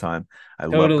restaurants of all time. I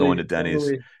love going to Totally, Denny's,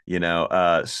 totally. you know.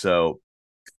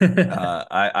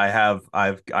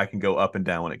 I can go up and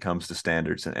down when it comes to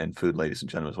standards and food, ladies and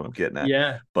gentlemen, is what I'm getting at.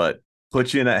 Yeah. But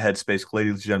put you in that headspace,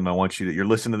 ladies and gentlemen. I want you to, you're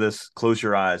listening to this, close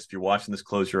your eyes. If you're watching this,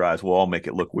 close your eyes. We'll all make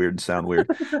it look weird and sound weird,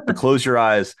 but close your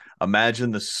eyes.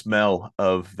 Imagine the smell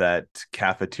of that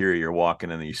cafeteria you're walking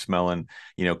in, and you're smelling,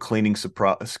 cleaning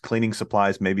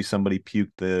supplies. Maybe somebody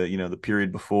puked the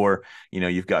period before.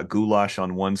 You've got goulash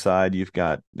on one side, you've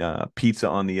got pizza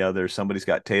on the other. Somebody's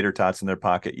got tater tots in their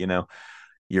pocket.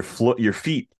 Your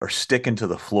feet are sticking to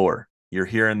the floor. You're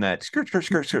hearing that skirt, skirt,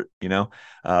 skirt, skirt.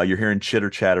 You're hearing chitter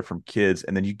chatter from kids,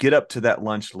 and then you get up to that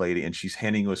lunch lady, and she's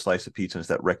handing you a slice of pizza. And it's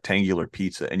that rectangular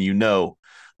pizza, and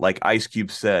like Ice Cube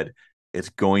said, it's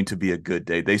going to be a good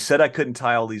day. They said I couldn't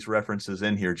tie all these references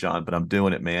in here, John, but I'm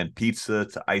doing it, man. Pizza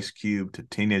to Ice Cube to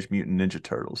Teenage Mutant Ninja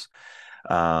Turtles.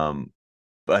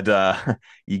 But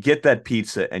you get that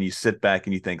pizza, and you sit back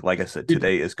and you think, like I said, You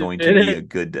today is going to be a did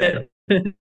good day.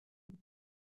 it.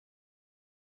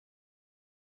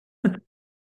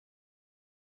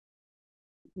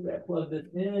 Plug this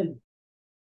in.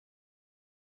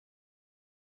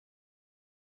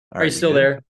 All Are you right, we still good?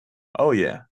 there? Oh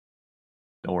yeah.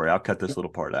 Don't worry, I'll cut this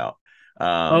little part out.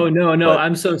 Oh no, no, But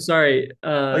I'm so sorry.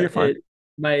 oh, you're fine. It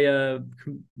my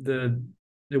the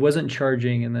it wasn't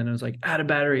charging, and then it was like out of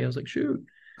battery. I was like, shoot.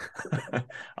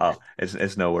 Oh,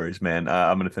 it's no worries, man.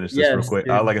 I'm gonna finish this real Yes, quick.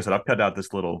 Like dude. I said, I'll cut out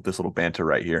this little banter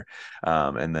right here,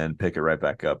 and then pick it right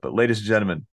back up. But ladies and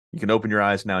gentlemen, you can open your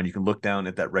eyes now, and you can look down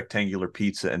at that rectangular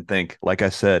pizza and think, like I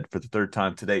said, for the third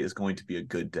time, today is going to be a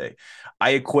good day.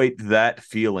 I equate that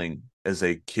feeling as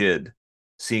a kid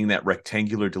seeing that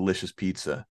rectangular delicious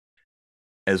pizza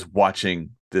as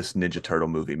watching this Ninja Turtle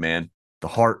movie, man. The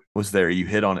heart was there. You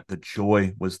hit on it. The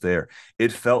joy was there.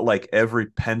 It felt like every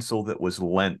pencil that was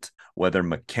lent, whether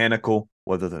mechanical,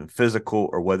 whether than physical,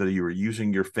 or whether you were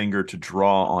using your finger to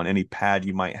draw on any pad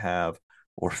you might have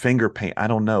or finger paint. I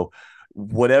don't know.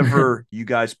 Whatever you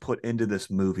guys put into this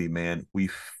movie, man, we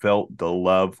felt the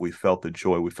love, we felt the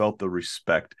joy, we felt the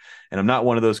respect. And I'm not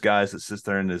one of those guys that sits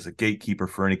there and is a gatekeeper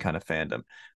for any kind of fandom.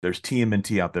 There's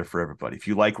TMNT out there for everybody. If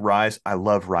you like Rise, I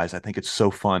love Rise. I think it's so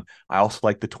fun. I also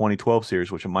like the 2012 series,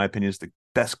 which in my opinion is the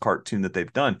best cartoon that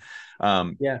they've done.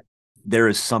 Um, Yeah. there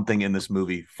is something in this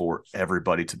movie for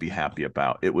everybody to be happy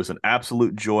about. It was an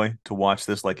absolute joy to watch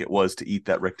this, like it was to eat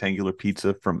that rectangular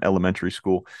pizza from elementary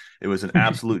school. It was an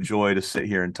absolute joy to sit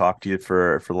here and talk to you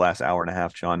for the last hour and a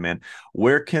half, John, man.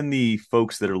 Where can the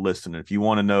folks that are listening, if you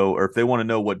want to know, or if they want to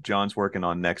know what John's working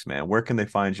on next, man, where can they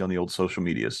find you on the old social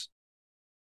medias?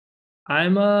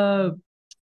 I'm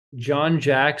John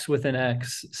Jax with an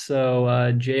X. So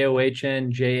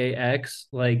JOHNJAX,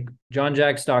 like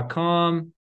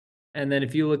johnjax.com. And then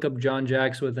if you look up John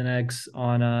Jax with an X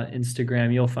on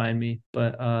Instagram, you'll find me.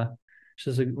 But it's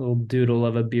just a little doodle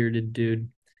of a bearded dude.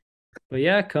 But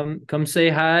yeah, come say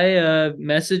hi.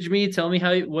 Message me. Tell me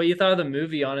what you thought of the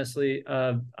movie. Honestly,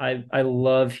 I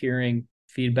love hearing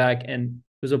feedback, and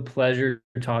it was a pleasure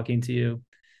talking to you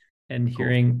and Cool.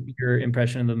 hearing your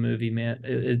impression of the movie. Man,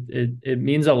 it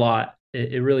means a lot.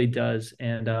 It really does,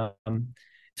 and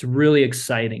it's really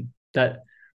exciting that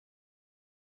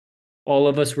all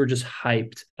of us were just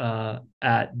hyped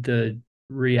at the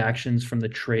reactions from the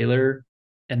trailer,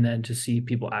 and then to see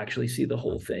people actually see the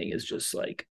whole thing is just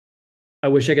like, I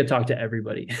wish I could talk to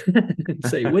everybody and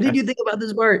say, what did you think about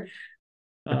this part?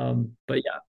 But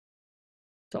yeah,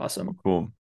 it's awesome.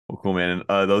 Cool. Well, cool, man.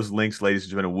 And those links, ladies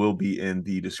and gentlemen, will be in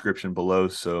the description below.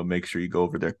 So make sure you go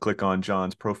over there, click on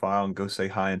John's profile, and go say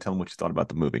hi and tell him what you thought about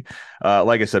the movie.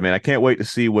 Like I said, man, I can't wait to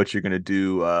see what you're gonna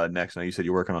do next. Now you said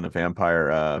you're working on a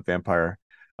vampire,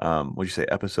 what'd you say,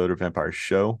 episode or vampire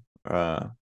show?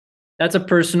 That's a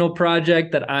personal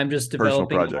project that I'm just Personal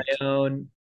developing on project. my own.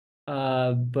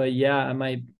 But yeah, I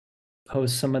might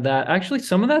post some of that. Actually,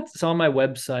 some of that's on my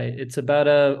website. It's about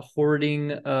a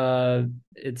hoarding.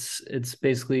 It's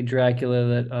basically Dracula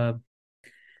that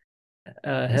It's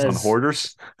on has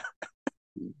hoarders.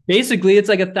 Basically, it's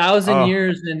like 1,000 Oh,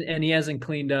 years, and he hasn't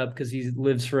cleaned up because he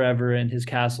lives forever, and his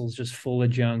castle's just full of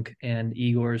junk, and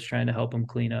Igor's trying to help him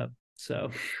clean up.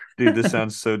 So, dude, this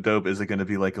sounds so dope. Is it going to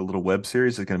be like a little web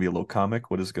series? Is it going to be a little comic?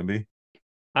 What is it going to be?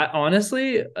 I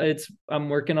honestly, I'm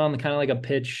working on kind of like a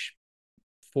pitch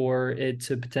for it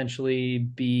to potentially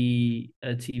be a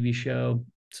TV show Oh,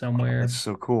 that's somewhere.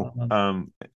 so cool.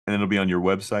 Um, And it'll be on your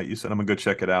website. You said I'm gonna go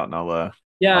check it out, and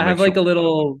yeah, I'll I make have sure. like a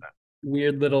little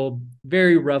weird little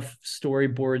very rough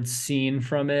storyboard scene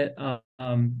from it.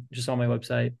 Just on my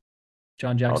website, Oh,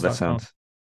 that johnjacks.com. sounds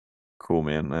cool,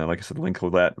 man. Like I said, the link will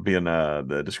that be in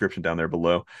the description down there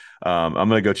below. I'm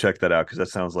gonna go check that out because that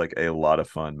sounds like a lot of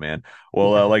fun, man.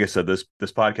 Well, Yeah. like I said, this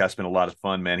podcast has been a lot of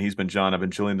fun, man. He's been John. I've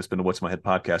been Julian. This has been the What's My Head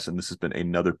podcast, and this has been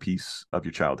another piece of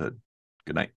your childhood.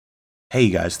 Good night. Hey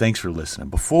guys, thanks for listening.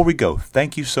 Before we go,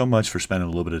 thank you so much for spending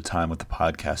a little bit of time with the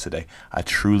podcast today. I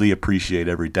truly appreciate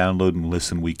every download and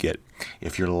listen we get.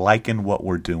 If you're liking what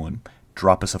we're doing,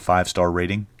 drop us a 5-star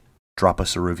rating, drop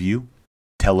us a review,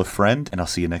 tell a friend, and I'll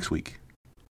see you next week.